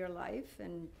for dear life.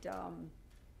 And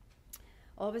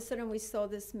all of a sudden, we saw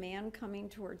this man coming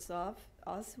towards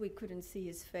us. We couldn't see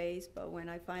his face, but when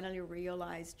I finally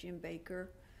realized Jim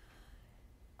Baker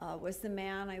was the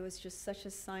man, I was just such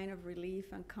a sign of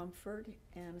relief and comfort,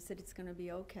 and I said, it's going to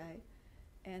be okay.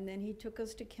 And then he took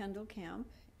us to Kendall Camp,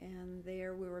 and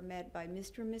there we were met by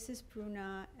Mr. and Mrs.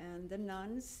 Pruna and the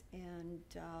nuns, and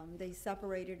they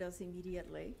separated us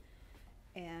immediately.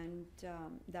 And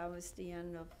that was the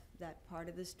end of that part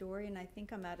of the story, and I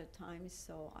think I'm out of time,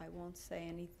 so I won't say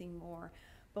anything more.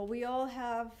 But we all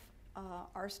have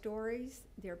our stories.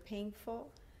 They're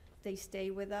painful. They stay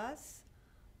with us.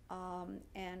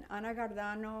 And Ana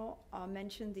Gardano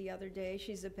mentioned the other day,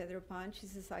 she's a Pedro Pan,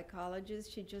 she's a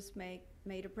psychologist. She just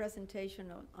made a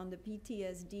presentation on the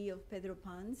PTSD of Pedro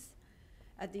Pans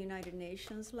at the United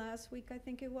Nations last week, I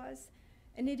think it was.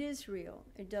 And it is real.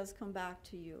 It does come back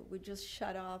to you. We just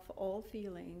shut off all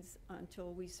feelings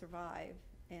until we survive.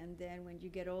 And then when you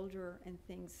get older and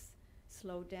things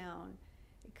slow down,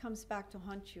 it comes back to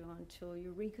haunt you until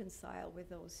you reconcile with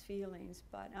those feelings.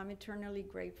 But I'm eternally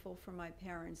grateful for my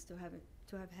parents to have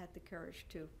had the courage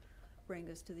to bring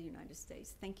us to the United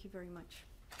States. Thank you very much.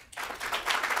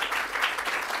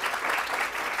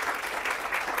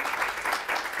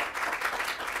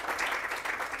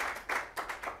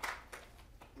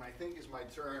 I think it's my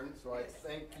turn, so I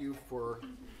thank you for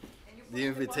the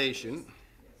invitation.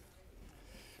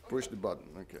 Push the button,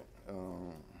 okay.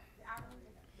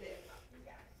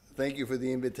 Thank you for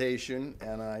the invitation,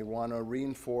 and I want to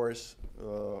reinforce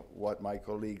what my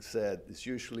colleague said. It's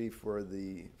usually for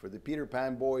the Peter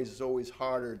Pan boys, it's always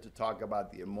harder to talk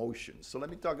about the emotions. So let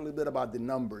me talk a little bit about the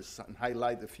numbers and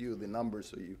highlight a few of the numbers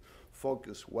so you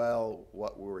focus well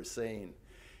what we were saying.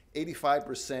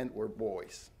 85% were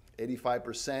boys.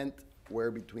 85%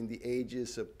 were between the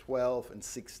ages of 12 and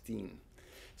 16.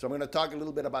 So I'm going to talk a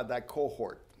little bit about that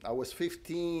cohort. I was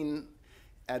 15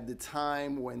 at the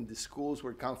time when the schools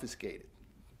were confiscated.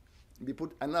 We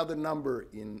put another number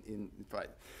in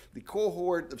fact. The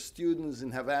cohort of students in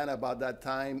Havana about that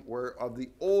time were of the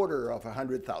order of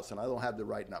 100,000. I don't have the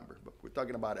right number, but we're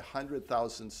talking about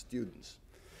 100,000 students.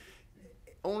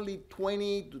 Only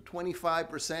 20 to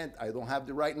 25%, I don't have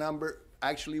the right number,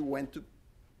 actually went to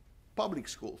public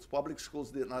schools. Public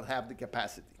schools did not have the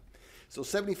capacity. So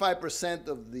 75%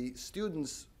 of the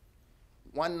students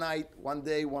one night, one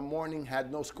day, one morning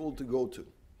had no school to go to.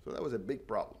 So that was a big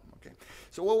problem, okay?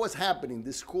 So what was happening?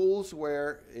 The schools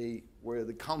where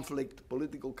the conflict,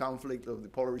 political conflict of the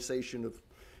polarization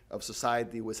of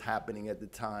society was happening at the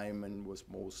time and was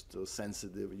most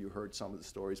sensitive. You heard some of the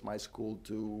stories, my school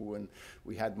too, and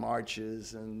we had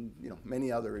marches and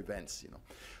many other events,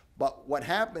 But what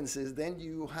happens is then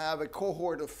you have a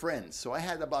cohort of friends. So I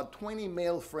had about 20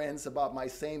 male friends about my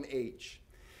same age.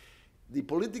 The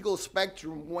political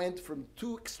spectrum went from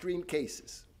two extreme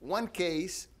cases. One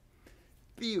case,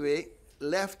 Pibe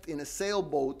left in a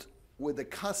sailboat with a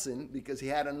cousin because he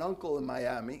had an uncle in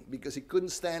Miami because he couldn't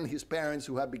stand his parents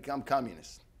who had become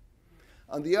communists.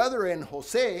 On the other end,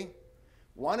 Jose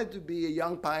wanted to be a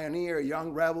young pioneer, a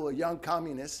young rebel, a young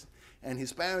communist, and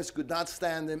his parents could not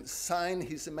stand him, signed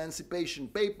his emancipation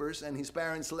papers, and his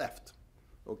parents left,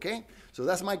 okay? So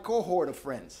that's my cohort of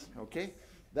friends, okay?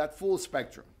 That full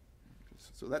spectrum.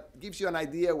 So that gives you an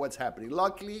idea of what's happening.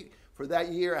 Luckily, for that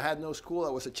year, I had no school. I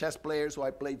was a chess player, so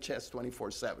I played chess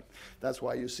 24/7. That's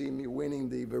why you see me winning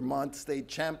the Vermont State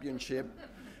Championship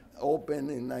opened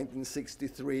in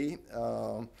 1963.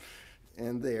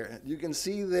 And there, you can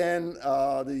see then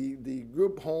the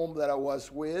group home that I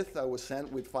was with. I was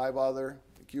sent with 5 other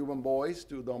Cuban boys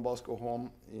to Don Bosco home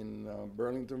in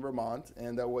Burlington, Vermont.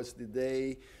 And that was the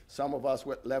day some of us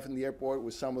left in the airport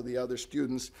with some of the other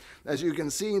students. As you can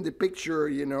see in the picture,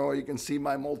 you know, you can see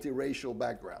my multiracial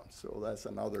background. So that's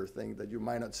another thing that you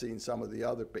might not see in some of the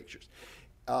other pictures.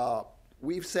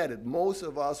 We've said it, most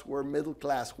of us were middle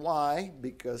class. Why?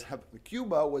 Because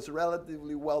Cuba was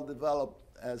relatively well developed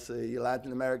as a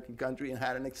Latin American country and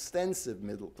had an extensive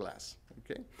middle class,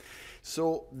 okay?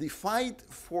 So the fight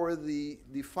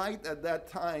at that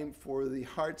time for the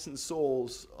hearts and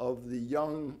souls of the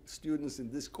young students in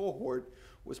this cohort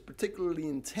was particularly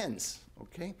intense,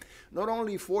 okay? Not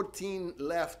only 14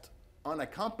 left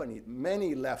unaccompanied,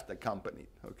 many left accompanied,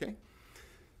 okay?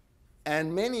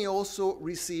 And many also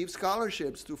received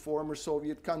scholarships to former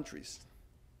Soviet countries,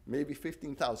 maybe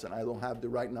 15,000, I don't have the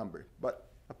right number, but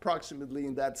approximately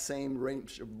in that same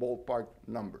range of ballpark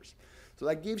numbers. So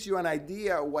that gives you an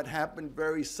idea of what happened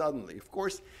very suddenly. Of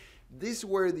course, these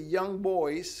were the young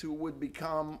boys who would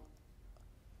become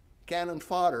cannon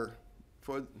fodder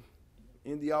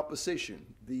in the opposition.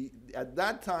 At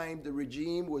that time, the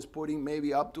regime was putting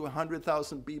maybe up to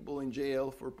 100,000 people in jail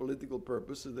for political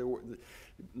purposes. The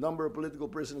number of political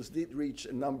prisoners did reach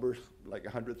a number like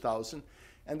 100,000,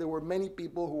 and there were many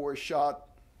people who were shot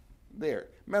there.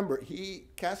 Remember,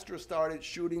 Castro started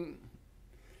shooting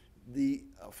the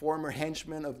former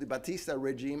henchmen of the Batista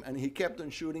regime, and he kept on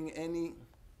shooting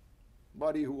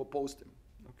anybody who opposed him,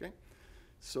 okay?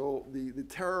 So the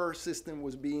terror system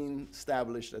was being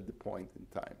established at the point in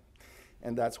time,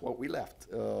 and that's what we left.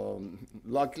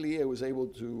 Luckily, I was able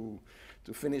to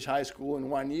finish high school in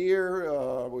 1 year.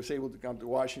 I was able to come to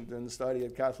Washington and study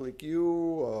at Catholic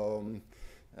U.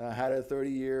 I had a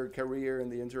 30-year career in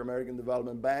the Inter-American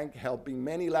Development Bank, helping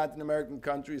many Latin American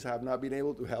countries. I have not been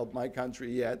able to help my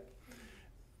country yet,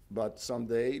 but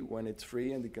someday when it's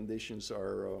free and the conditions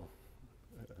are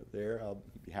there, I'll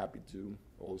be happy to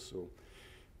also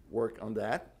work on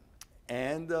that.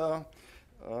 And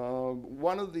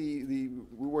one of we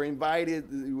were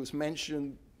invited, it was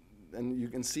mentioned, and you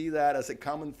can see that as a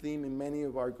common theme in many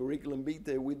of our curriculum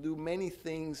vitae. We do many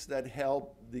things that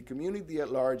help the community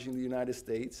at large in the United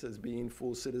States. As being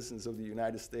full citizens of the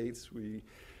United States, we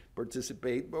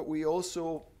participate, but we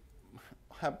also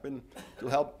happen to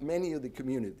help many of the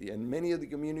community. And many of the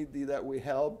community that we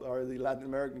help are the Latin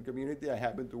American community. I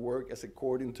happen to work as a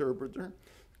court interpreter,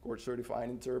 court certified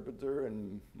interpreter,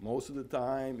 and most of the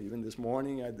time, even this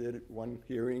morning, I did one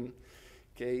hearing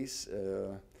case.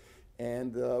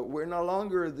 And we're no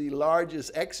longer the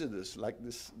largest exodus, like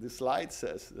this slide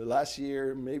says. Last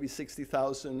year, maybe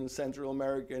 60,000 Central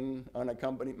American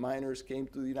unaccompanied minors came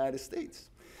to the United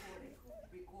States.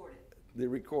 Recorded. They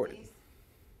recorded. These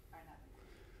are not.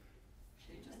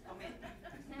 They just come in.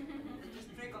 They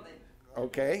just trickle in.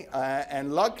 Okay,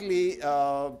 and luckily,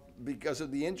 because of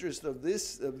the interest of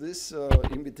this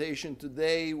invitation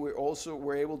today,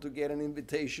 we're able to get an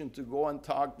invitation to go and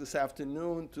talk this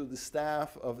afternoon to the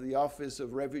staff of the Office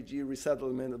of Refugee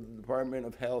Resettlement of the Department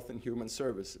of Health and Human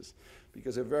Services,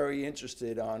 because they're very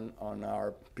interested on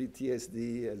our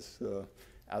PTSD as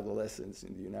adolescents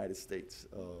in the United States.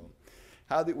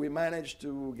 How did we manage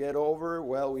to get over?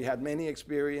 Well, we had many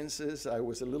experiences. I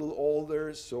was a little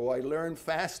older, so I learned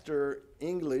faster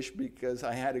English because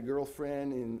I had a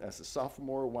girlfriend as a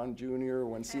sophomore, one junior,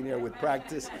 one senior, with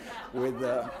practice with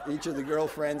each of the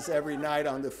girlfriends every night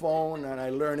on the phone, and I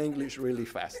learned English really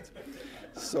fast.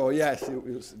 So yes,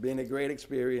 it's been a great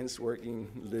experience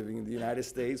living in the United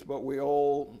States, but we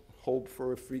all hope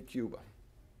for a free Cuba.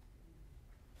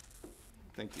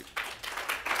 Thank you.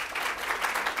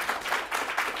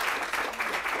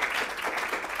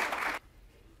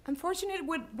 Unfortunately,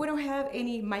 we don't have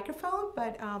any microphone,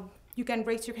 but you can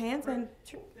raise your hands and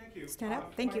Thank you. stand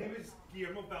up. Thank you. My name is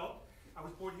Guillermo Belt. I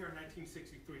was born here in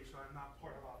 1963, so I'm not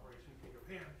part of Operation Pedro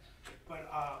Pan. But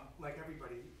like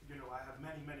everybody, you know, I have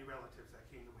many, many relatives that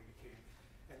came the way you came.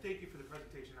 And thank you for the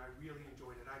presentation. I really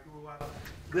enjoyed it. I grew up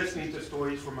listening to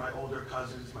stories from my older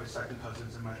cousins, my second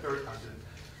cousins, and my third cousin,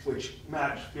 which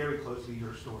matched very closely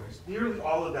your stories. Nearly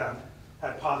all of them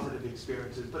had positive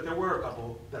experiences, but there were a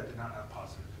couple that did not have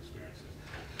positive experiences.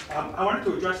 I wanted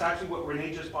to address actually what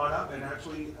Renee just brought up and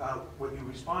actually what you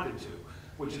responded to,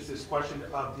 which is this question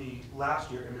of the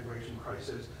last year immigration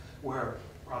crisis, where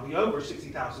probably over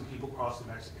 60,000 people crossed the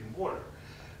Mexican border.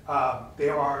 They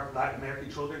are Latin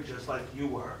American children just like you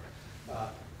were.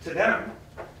 To them,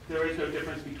 there is no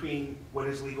difference between what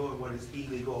is legal and what is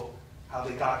illegal, how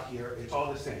they got here. It's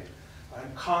all the same.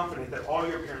 I'm confident that all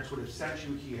your parents would have sent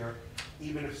you here,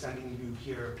 even if sending you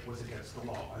here was against the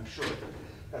law. I'm sure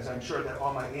that, as I'm sure that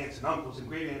all my aunts and uncles and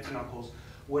great aunts and uncles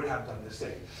would have done the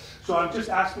same. So I'm just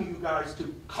asking you guys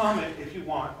to comment, if you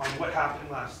want, on what happened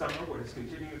last summer, what is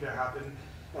continuing to happen,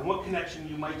 and what connection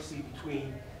you might see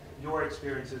between your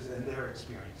experiences and their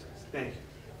experiences. Thank you.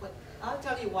 But I'll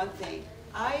tell you one thing.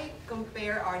 I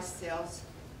compare ourselves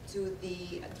to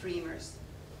the Dreamers.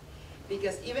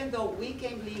 Because even though we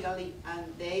came legally and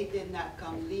they did not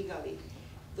come legally,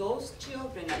 those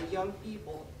children and young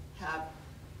people have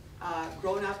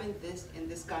grown up in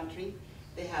this country.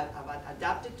 They have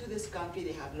adapted to this country.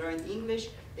 They have learned English.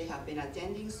 They have been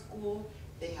attending school.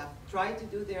 They have tried to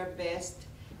do their best.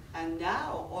 And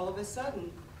now, all of a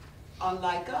sudden,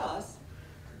 unlike us,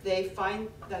 they find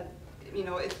that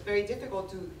it's very difficult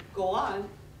to go on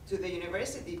to the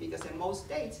university because in most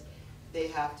states, they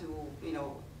have to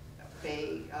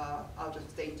pay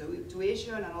out-of-state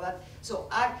tuition and all that. So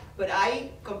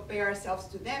I compare ourselves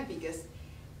to them because,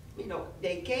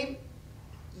 they came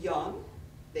young,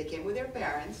 they came with their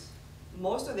parents.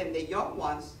 Most of them, the young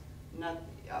ones,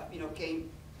 came,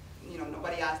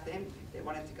 nobody asked them if they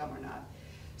wanted to come or not.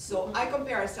 So I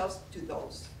compare ourselves to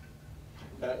those.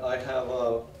 I have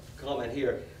a comment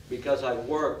here. Because I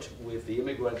worked with the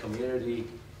immigrant community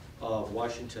of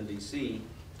Washington, D.C.,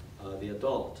 the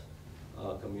adult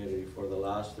community for the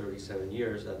last 37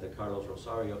 years at the Carlos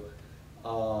Rosario,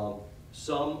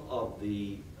 some of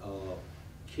the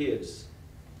kids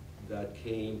that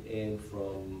came in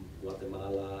from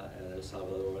Guatemala and El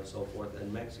Salvador and so forth,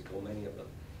 and Mexico, many of them,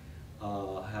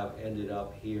 have ended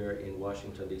up here in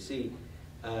Washington, D.C.,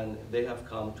 and they have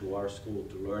come to our school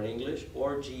to learn English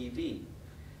or GED.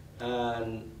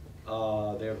 And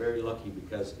they're very lucky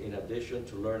because in addition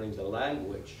to learning the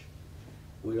language,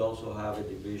 we also have a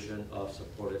division of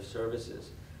supportive services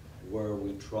where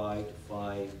we try to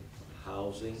find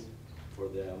housing for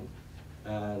them,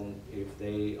 and if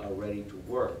they are ready to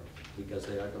work, because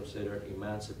they are considered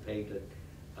emancipated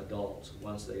adults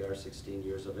once they are 16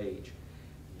 years of age,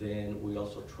 then we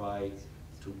also try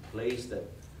to place them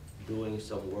doing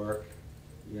some work,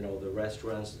 the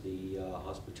restaurants, the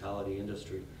hospitality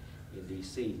industry in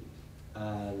DC.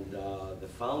 And the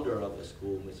founder of the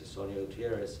school, Mrs. Sonia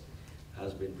Gutierrez,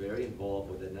 has been very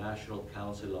involved with the National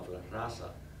Council of La Raza.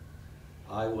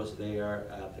 I was there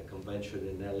at the convention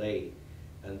in LA,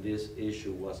 and this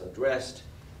issue was addressed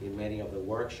in many of the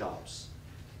workshops.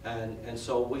 And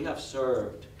so we have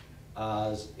served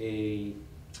as a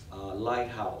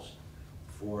lighthouse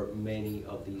for many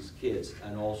of these kids,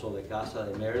 and also the Casa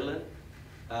de Maryland,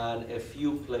 and a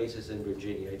few places in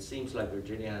Virginia. It seems like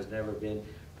Virginia has never been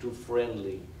too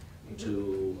friendly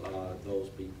to those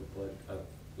people, but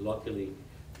luckily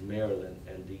Maryland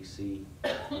and DC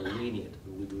are lenient.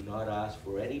 We do not ask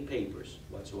for any papers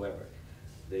whatsoever.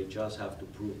 They just have to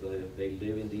prove that they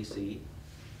live in DC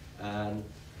and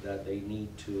that they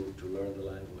need to learn the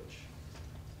language.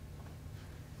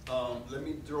 Let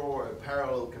me draw a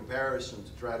parallel comparison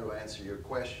to try to answer your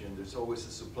question. There's always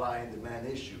a supply and demand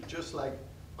issue. Just like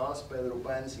us Pedro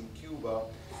Pans in Cuba,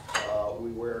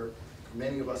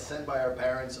 many of us sent by our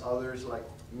parents, others like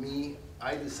me,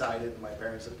 I decided, my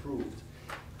parents approved,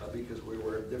 because we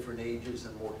were at different ages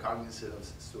and more cognizant of the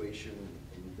situation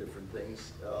and different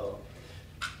things.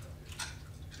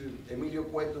 Emilio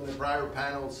Cueto in the prior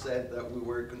panel said that we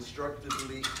were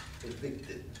constructively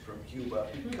evicted from Cuba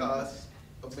because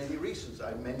of many reasons.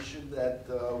 I mentioned that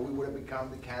we would have become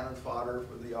the cannon fodder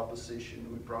for the opposition.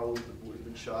 We probably would have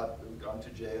been shot and gone to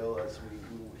jail, as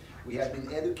we had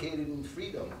been educated in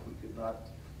freedom. We could not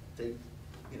take,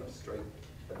 straight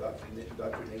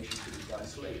indoctrination to become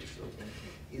slaves. So,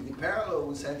 in the parallel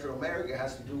with Central America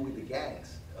has to do with the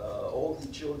gangs. All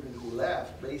the children who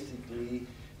left, basically,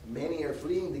 many are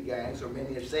fleeing the gangs, or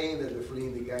many are saying that they're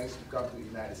fleeing the gangs to come to the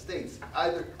United States.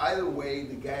 Either way,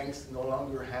 the gangs no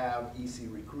longer have easy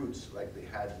recruits like they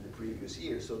had in the previous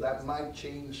years. So that might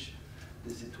change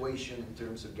the situation in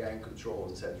terms of gang control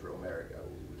in Central America.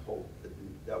 We would hope that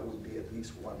that would be at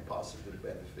least one positive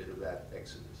benefit of that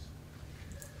exodus.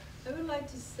 I would like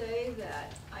to say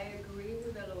that I agree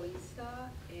with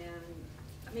Eloisa,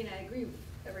 and I agree with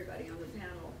everybody on the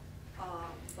panel,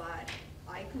 but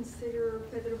I consider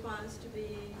Pedro Pan to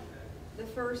be the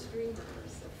first dreamers,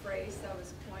 a phrase that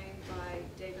was coined by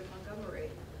David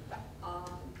Montgomery.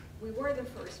 We were the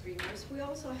first dreamers. We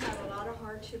also had a lot of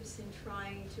hardships in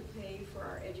trying to pay for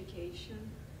our education,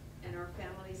 and our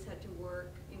families had to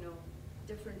work,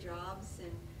 different jobs,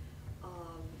 and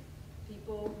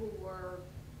people who were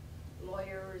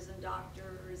lawyers and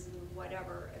doctors and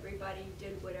whatever, everybody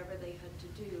did whatever they had to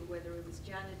do, whether it was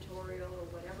janitorial or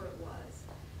whatever it was.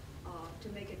 to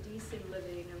make a decent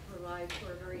living and provide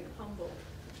for a very humble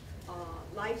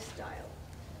lifestyle.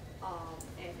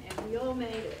 And we all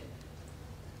made it,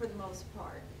 for the most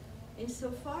part.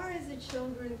 Insofar as the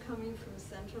children coming from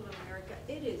Central America,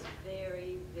 it is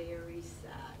very, very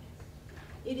sad.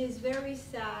 It is very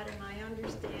sad, and I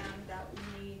understand that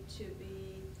we need to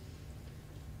be,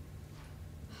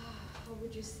 how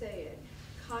would you say it,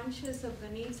 conscious of the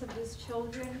needs of these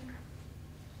children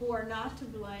who are not to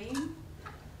blame,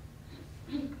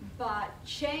 but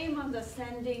shame on the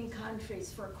sending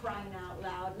countries for crying out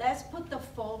loud. Let's put the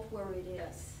fault where it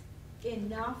is.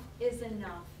 Enough is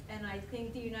enough. And I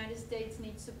think the United States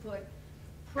needs to put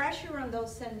pressure on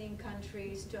those sending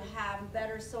countries to have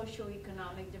better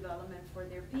socioeconomic development for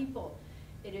their people.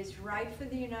 It is right for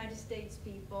the United States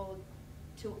people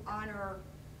to honor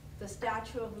the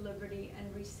Statue of Liberty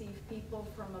and receive people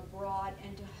from abroad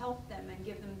and to help them and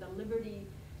give them the liberty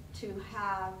to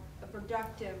have a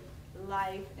productive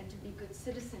life and to be good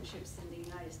citizenships in the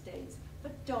United States.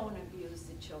 But don't abuse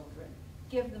the children.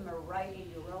 Give them a right in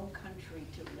your own country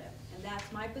to live. And that's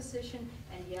my position.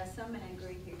 And yes, I'm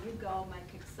angry. Here you go, my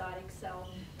quixotic self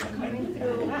coming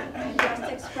through and just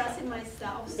expressing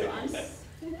myself. So I'm,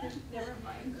 never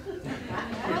mind. Go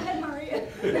ahead, Maria.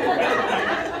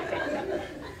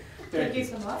 Thank you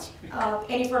so much.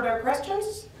 Any further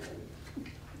questions? I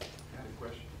have a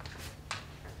question.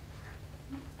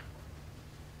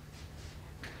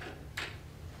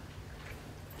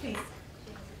 Please.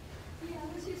 Yeah,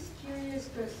 I was just curious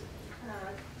because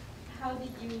how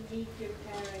did you meet your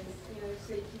parents? You know,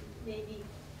 so you could maybe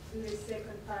do the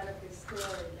second part of the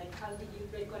story. Like, how did you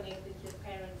reconnect with your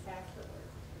parents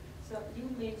afterwards? So you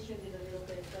mentioned it a little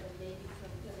bit, but maybe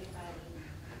from everybody.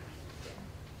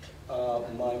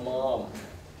 My mom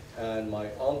and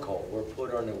my uncle were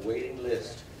put on a waiting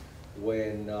list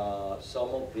when some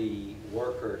of the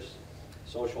workers,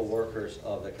 social workers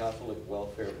of the Catholic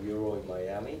Welfare Bureau in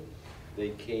Miami, they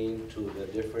came to the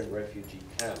different refugee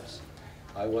camps.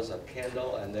 I was at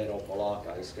Kendall and then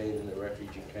Opalaca. I stayed in the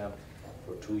refugee camp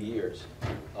for 2 years.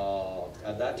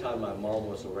 At that time, my mom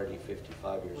was already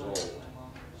 55 years old,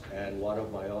 and one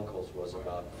of my uncles was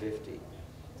about 50.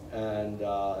 And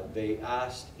they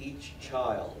asked each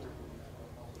child,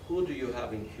 who do you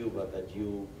have in Cuba that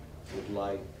you would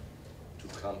like to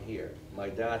come here? My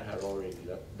dad had already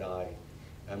died,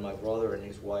 and my brother and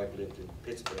his wife lived in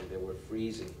Pittsburgh. They were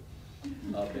freezing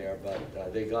up there,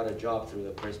 but they got a job through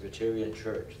the Presbyterian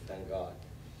Church, thank God.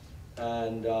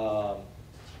 And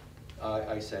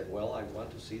I said, well, I want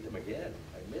to see them again.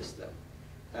 I miss them.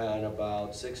 And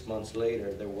about 6 months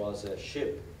later, there was a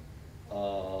ship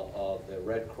of the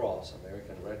Red Cross,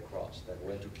 American Red Cross, that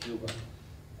went to Cuba.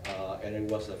 And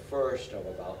it was the first of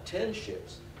about 10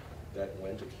 ships that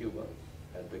went to Cuba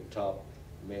and picked up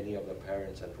many of the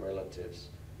parents and relatives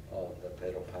of the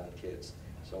Pedro Pan kids.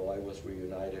 So I was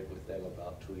reunited with them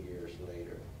about 2 years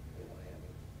later in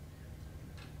Miami.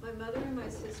 My mother and my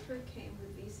sister came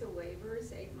with visa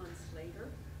waivers 8 months later.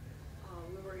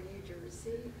 We were in New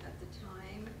Jersey at the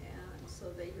time, and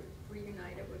so they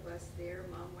reunited with us there.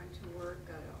 Mom went to work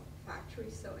at a factory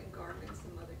sewing garments.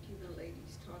 Some other Cuban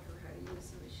ladies taught her how to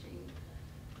use the machine.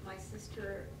 My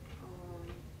sister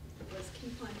was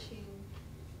key punching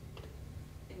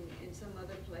in some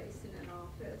other place in an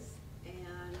office.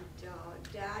 And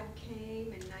Dad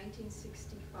came in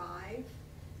 1965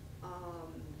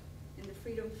 in the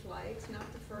Freedom Flights,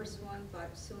 not the first one,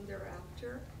 but soon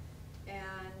thereafter.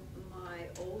 And my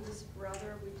oldest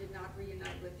brother, we did not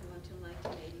reunite with him until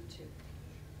 1982.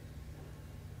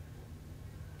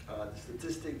 The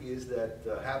statistic is that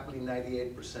happily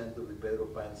 98% of the Pedro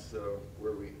Pans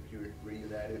were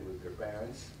reunited with their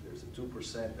parents. There's a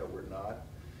 2% that were not,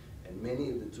 and many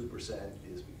of the 2%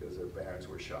 is because their parents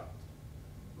were shot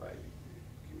by the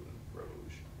Cuban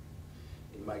Revolution.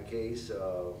 In my case,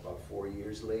 about 4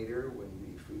 years later, when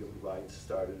the Freedom Flights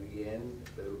started again,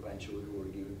 Pedro Pan children were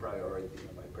given priority,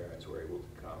 and my parents were able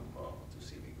to come to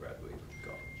see me graduate from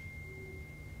college.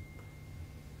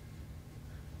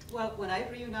 Well, when I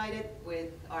reunited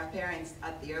with our parents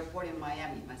at the airport in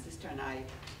Miami, my sister and I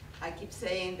keep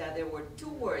saying that there were 2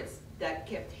 words that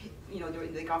kept,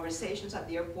 during the conversations at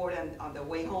the airport and on the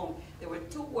way home, there were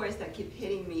 2 words that kept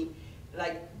hitting me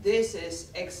like, this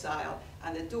is exile.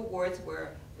 And the 2 words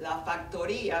were la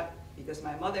factoría, because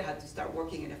my mother had to start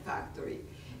working in a factory,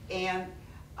 and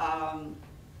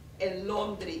el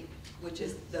laundry, which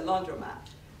is the laundromat,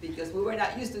 because we were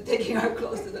not used to taking our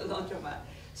clothes to the laundromat.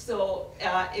 So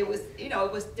it was, it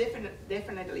was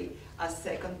definitely a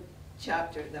second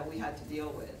chapter that we had to deal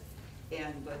with.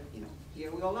 But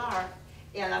here we all are.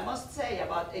 And I must say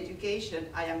about education,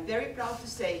 I am very proud to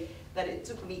say that it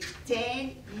took me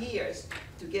 10 years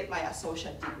to get my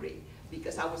associate degree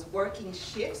because I was working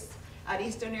shifts at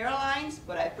Eastern Airlines,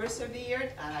 but I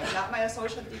persevered and I got my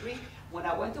associate degree. When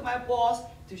I went to my boss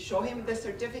to show him the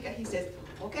certificate, he says,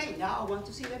 okay, now I want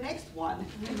to see the next one.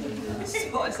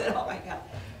 So I said, oh my God.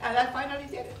 And I finally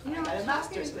did it. I got a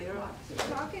master's later on.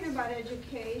 Talking about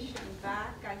education,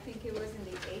 back, I think it was in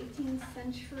the 18th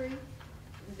century,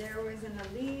 there was an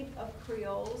elite of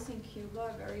Creoles in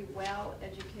Cuba, a very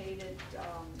well-educated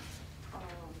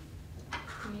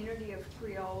community of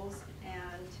Creoles,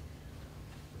 and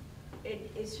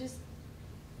it's just,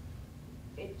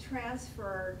 it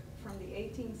transferred from the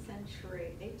 18th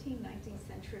century, 18th, 19th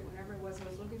century, whenever it was. I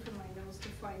was looking for my notes to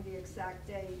find the exact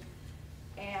date.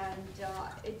 And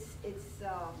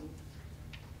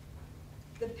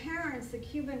the parents, the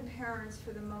Cuban parents,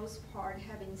 for the most part,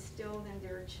 have instilled in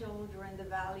their children the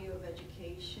value of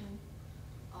education,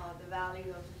 the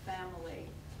value of the family.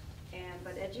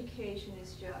 But education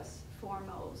is just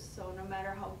foremost. So no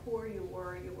matter how poor you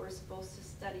were supposed to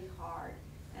study hard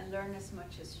and learn as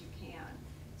much as you can.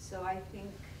 So I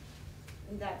think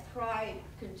that pride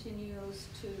continues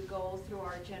to go through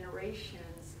our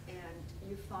generations, and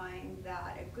you find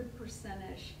that a good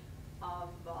percentage of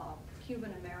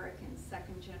Cuban Americans,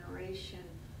 second generation,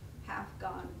 have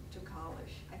gone to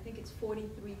college. I think it's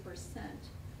 43%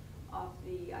 of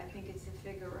the, I think it's the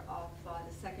figure of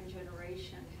the second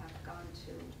generation have gone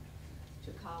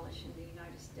to college in the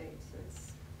United States. So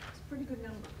it's a pretty good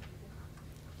number.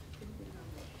 Pretty good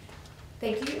number.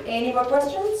 Thank you. Any more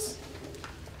questions?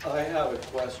 I have a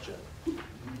question.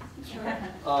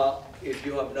 If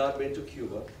you have not been to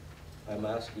Cuba, I'm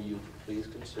asking you to please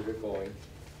consider going.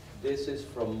 This is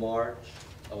from March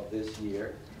of this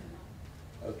year.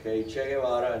 Okay, Che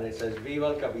Guevara, and it says, Viva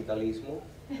el capitalismo.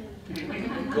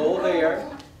 Go there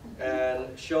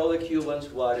and show the Cubans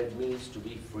what it means to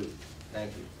be free.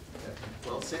 Thank you.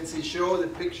 Well, since he showed a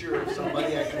picture of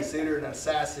somebody I consider an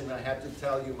assassin, I have to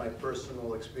tell you my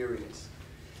personal experience.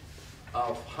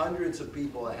 Of hundreds of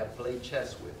people I have played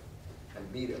chess with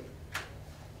and beat him,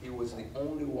 he was the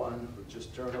only one who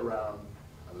just turned around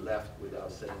and left without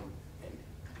saying anything.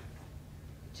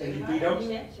 And you beat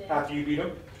him? After you beat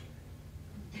him?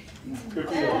 Good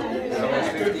for you. I was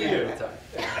 15 at the time.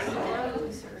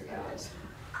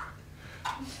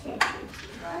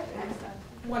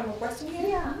 One more question here?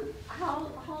 Yeah.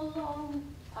 How long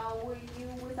were you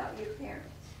without your parents?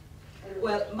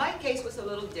 Well, my case was a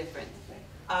little different.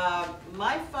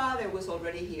 My father was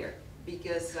already here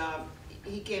because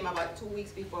he came about 2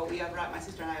 weeks before we arrived, my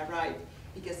sister and I arrived,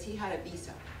 because he had a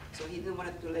visa. So he didn't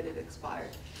want to let it expire.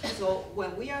 So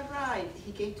when we arrived,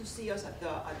 he came to see us at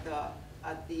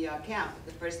the camp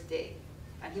the first day,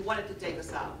 and he wanted to take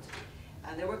us out.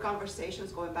 And there were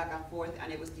conversations going back and forth,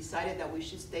 and it was decided that we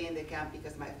should stay in the camp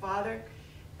because my father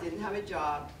didn't have a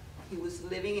job. He was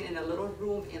living in a little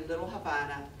room in Little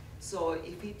Havana. So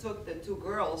if he took the two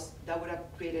girls, that would have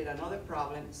created another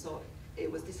problem. So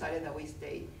it was decided that we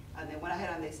stayed. And they went ahead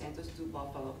and they sent us to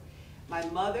Buffalo. My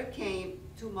mother came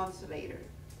 2 months later.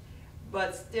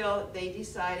 But still, they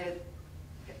decided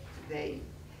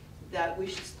that we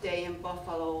should stay in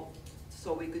Buffalo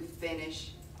so we could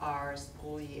finish our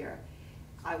school year.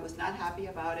 I was not happy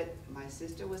about it. My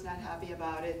sister was not happy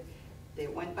about it. They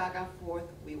went back and forth.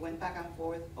 We went back and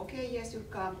forth. Okay, yes, you'll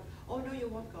come. Oh no, you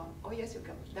won't come. Oh yes, you'll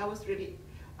come. That was really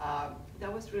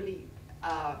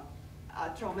a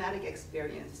traumatic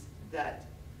experience that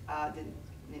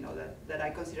that I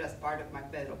consider as part of my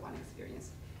Pedro Pan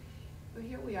experience. But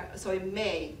here we are. So in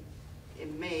May,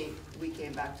 we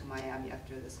came back to Miami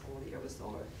after the school year was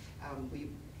over. We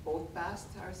both passed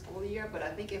our school year, but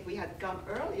I think if we had come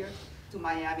earlier to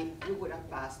Miami, we would have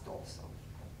passed also.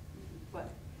 But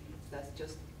that's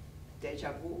just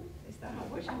deja vu. Is that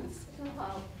how it happens? So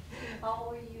how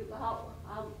were you? How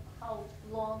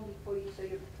long before you saw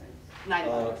your friends? 9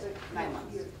 months. 9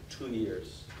 months. 2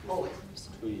 years. Always.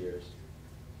 2 years.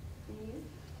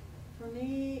 For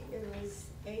me, it was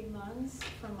 8 months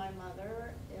from my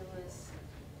mother. It was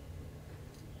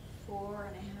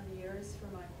 4.5 years for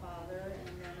my father,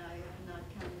 and then I have not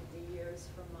counted the years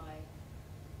for my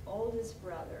oldest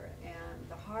brother. And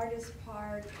the hardest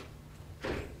part,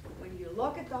 when you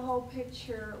look at the whole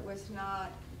picture, was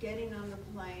not getting on the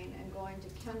plane and going to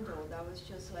Kendall. That was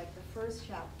just like the first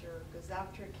chapter, because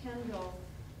after Kendall,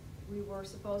 we were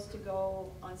supposed to go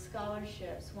on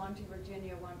scholarships, one to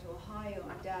Virginia, one to Ohio,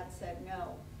 and Dad said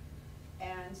no.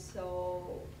 And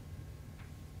so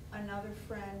another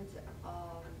friend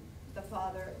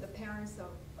the parents of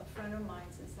a friend of mine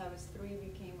since I was 3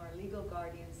 became our legal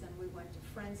guardians, and we went to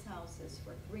friends' houses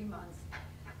for 3 months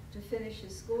to finish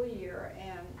his school year,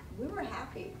 and we were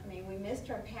happy. I mean, we missed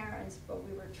our parents, but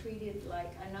we were treated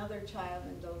like another child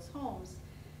in those homes.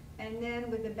 And then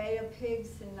with the Bay of Pigs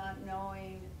and not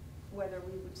knowing whether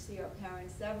we would see our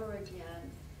parents ever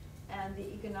again, and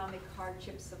the economic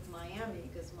hardships of Miami,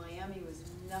 because Miami was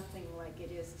nothing like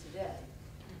it is today.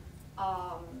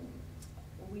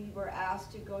 We were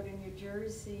asked to go to New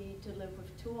Jersey to live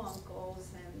with 2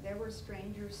 uncles, and they were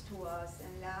strangers to us,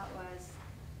 and that was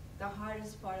the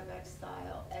hardest part of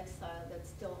exile that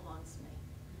still haunts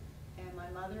me. And my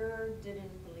mother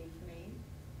didn't believe me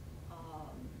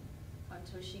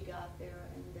until she got there,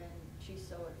 and then she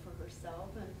saw it for herself.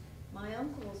 And my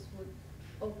uncles would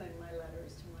open my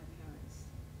letters to my parents.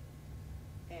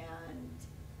 And,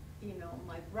 you know,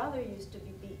 my brother used to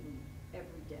be beaten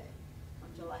every day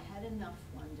until I had enough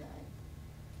one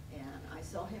day. And I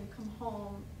saw him come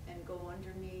home and go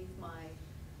underneath my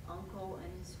uncle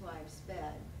and his wife's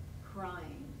bed,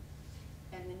 crying.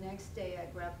 And the next day I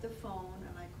grabbed the phone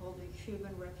and I called the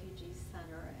Cuban Refugee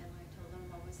Center and I told them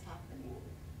what was happening.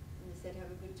 And they said, have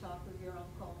a good talk with your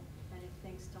uncle, and if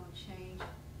things don't change,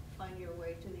 find your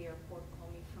way to the airport, call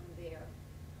me from there,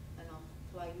 and I'll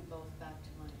fly you both back to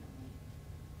Miami.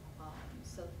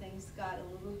 So things got a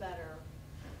little better,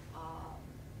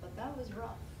 but that was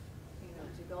rough. You know,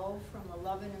 to go from a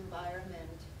loving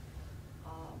environment,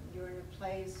 you're in a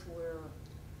place where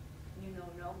you know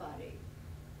nobody.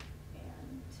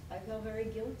 And I felt very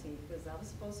guilty because I was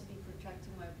supposed to be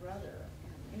protecting my brother.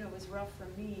 And, you know, it was rough for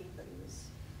me, but it was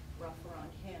rougher on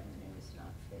him, and it was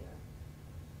not fair.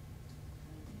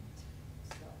 And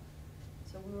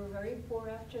so we were very poor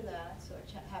after that. So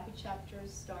a happy chapter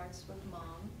starts with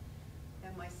Mom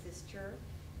and my sister,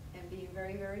 and being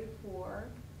very, very poor,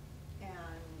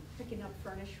 and picking up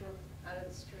furniture out of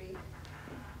the street,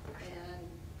 and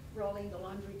rolling the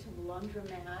laundry to the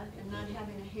laundromat, and not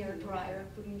having a hair dryer,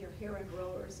 putting your hair in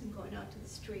rollers and going out to the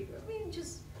street. I mean,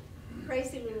 just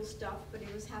crazy little stuff, but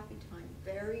it was happy time.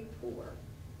 Very poor,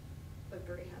 but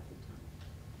very happy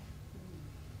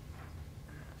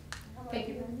time. Thank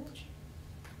you very much.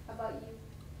 How about you?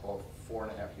 Oh,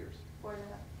 4.5 years. 4.5.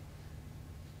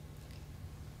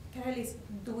 Can I list,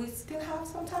 do we still have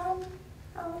some time?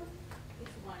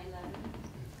 It's 1:11.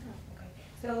 Okay.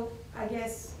 So I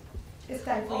guess it's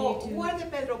time for Oh, you to. who are the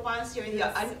Pedro Pans here?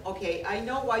 Yes. Okay, I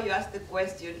know why you asked the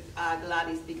question,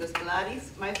 Gladys, because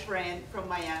Gladys, my friend from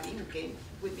Miami, who came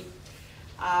with me,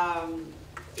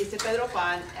 is a Pedro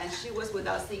Pan, and she was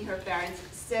without seeing her parents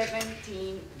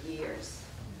 17 years.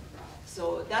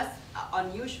 So that's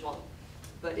unusual,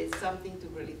 but it's something to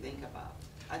really think about.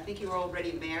 I think you were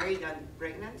already married and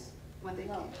pregnant when they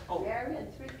came. Oh, Married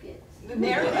and 3 kids.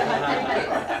 married and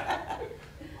had 3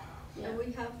 kids. And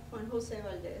we have Juan Jose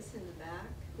Valdez in the back,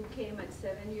 who came at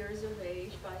 7 years of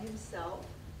age by himself,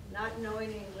 not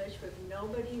knowing English, with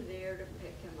nobody there to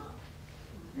pick him up.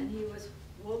 And he was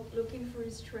looking for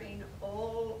his train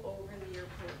all over the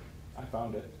airport. I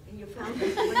found it. And you found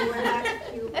it when you were back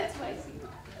to Cuba. That's why I see.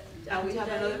 And we have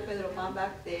another Pedro Pan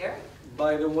back there.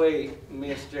 By the way,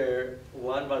 Mr.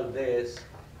 Juan Valdez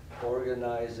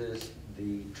organizes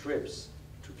the trips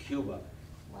to Cuba.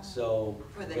 Wow. So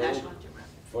For the get in- National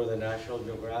Geographic. For the National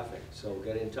Geographic. So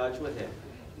get in touch with him.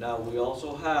 Now, we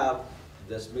also have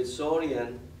the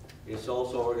Smithsonian is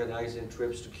also organizing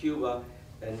trips to Cuba,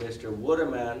 and Mr.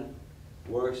 Wooderman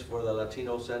works for the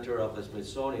Latino Center of the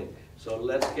Smithsonian. So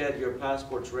let's get your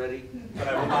passports ready. But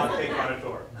I will not take on a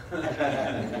tour.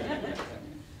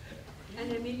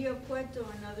 And Emilio Puerto,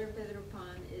 another Pedro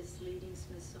Pan, is leading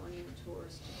Smithsonian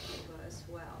tours to Cuba as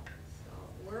well. So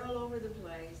we're all over the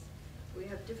place. We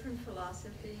have different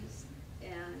philosophies,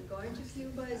 and going to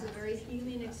Cuba is a very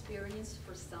healing experience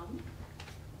for some.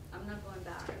 I'm not going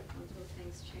back until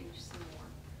things change some more.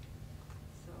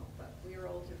 So, but we are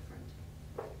all different.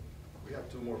 We have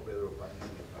 2 more Pedro Pans in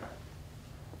the back.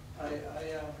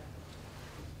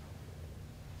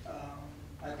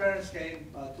 My parents came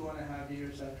about 2.5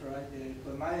 years after I did,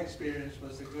 but my experience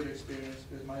was a good experience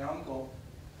because my uncle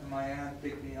and my aunt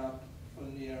picked me up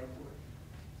from the airport.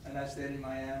 And I stayed in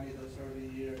Miami those early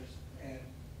years. And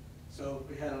so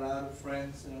we had a lot of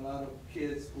friends and a lot of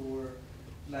kids who were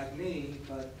like me,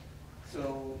 but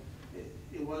so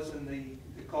it wasn't the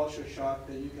culture shock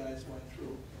that you guys went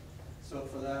through. So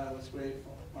for that, I was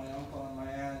grateful. My uncle and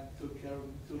my aunt took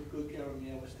good care of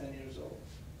me. I was 10 years old.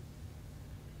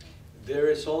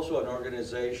 There is also an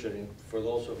organization, for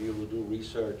those of you who do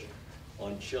research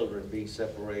on children being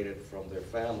separated from their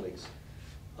families.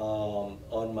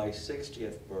 On my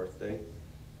 60th birthday,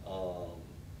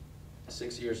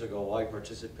 6 years ago, I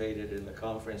participated in the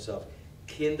conference of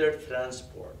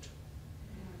Kindertransport.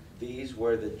 These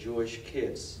were the Jewish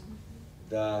kids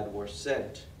that were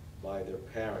sent by their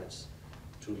parents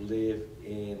to live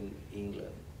in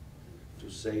England to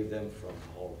save them from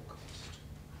Holocaust.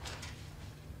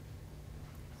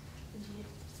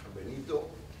 Benito?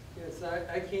 Yes,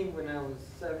 I came when I was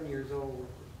 7 years old,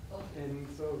 and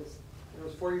so it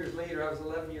was 4 years later. I was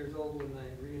 11 years old when I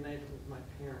reunited with my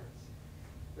parents.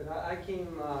 But I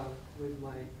came with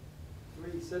my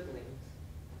 3 siblings,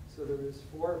 so there was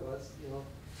 4 of us. You know,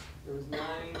 there was 9,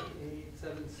 8,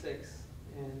 7, 6,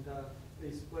 and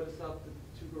they split us up. The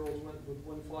 2 girls went with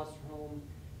one foster home,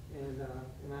 and I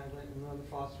went in another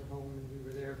foster home, and we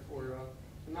were there for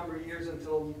a number of years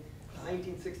until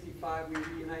 1965. We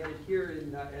reunited here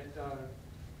in at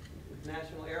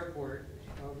National Airport.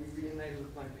 We reunited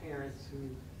with my parents,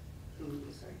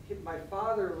 my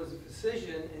father was a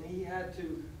physician, and he had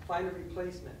to find a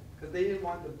replacement because they didn't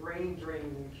want the brain drain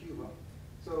in Cuba.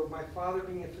 So my father,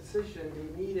 being a physician,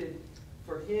 they needed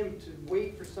for him to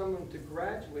wait for someone to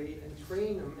graduate and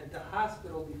train him at the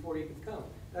hospital before he could come.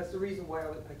 That's the reason why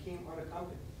I came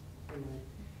unaccompanied.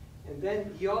 And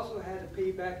then he also had to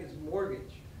pay back his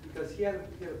mortgage because he had a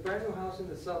brand new house in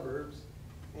the suburbs,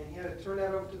 and he had to turn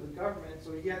that over to the government.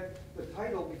 So he had the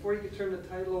title, before he could turn the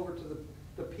title over to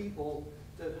the people,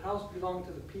 the house belonged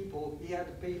to the people, he had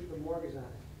to pay the mortgage on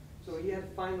it. So he had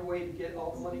to find a way to get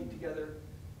all the money together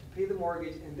to pay the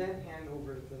mortgage and then hand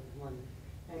over the money.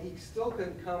 And he still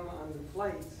couldn't come on the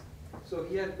flights, so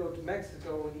he had to go to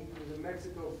Mexico, and he was in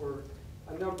Mexico for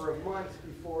a number of months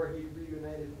before he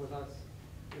reunited with us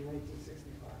in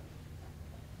 1965.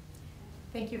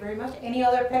 Thank you very much. Any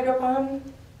other Pedro Pan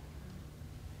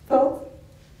folks?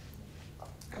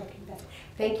 Okay,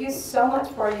 thank you so much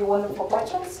for your wonderful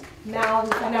questions. Now,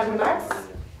 final remarks.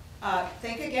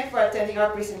 Thank you again for attending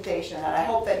our presentation, and I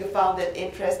hope that you found it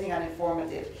interesting and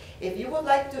informative. If you would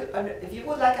like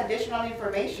additional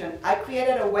information, I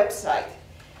created a website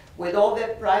with all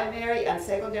the primary and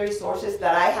secondary sources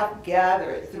that I have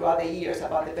gathered throughout the years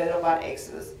about the Pedro Pan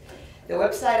Exodus. The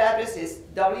website address is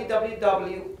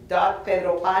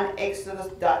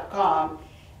www.pedropanexodus.com,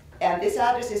 and this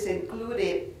address is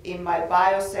included in my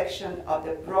bio section of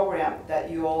the program that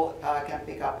you all can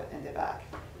pick up in the back.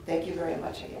 Thank you very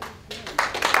much again.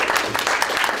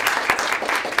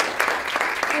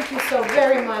 Thank you so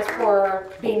very much for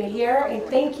being here, and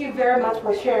thank you very much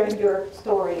for sharing your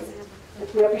stories.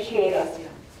 We appreciate it.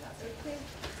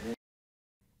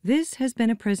 This has been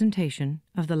a presentation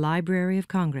of the Library of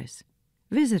Congress.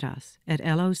 Visit us at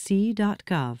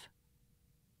loc.gov.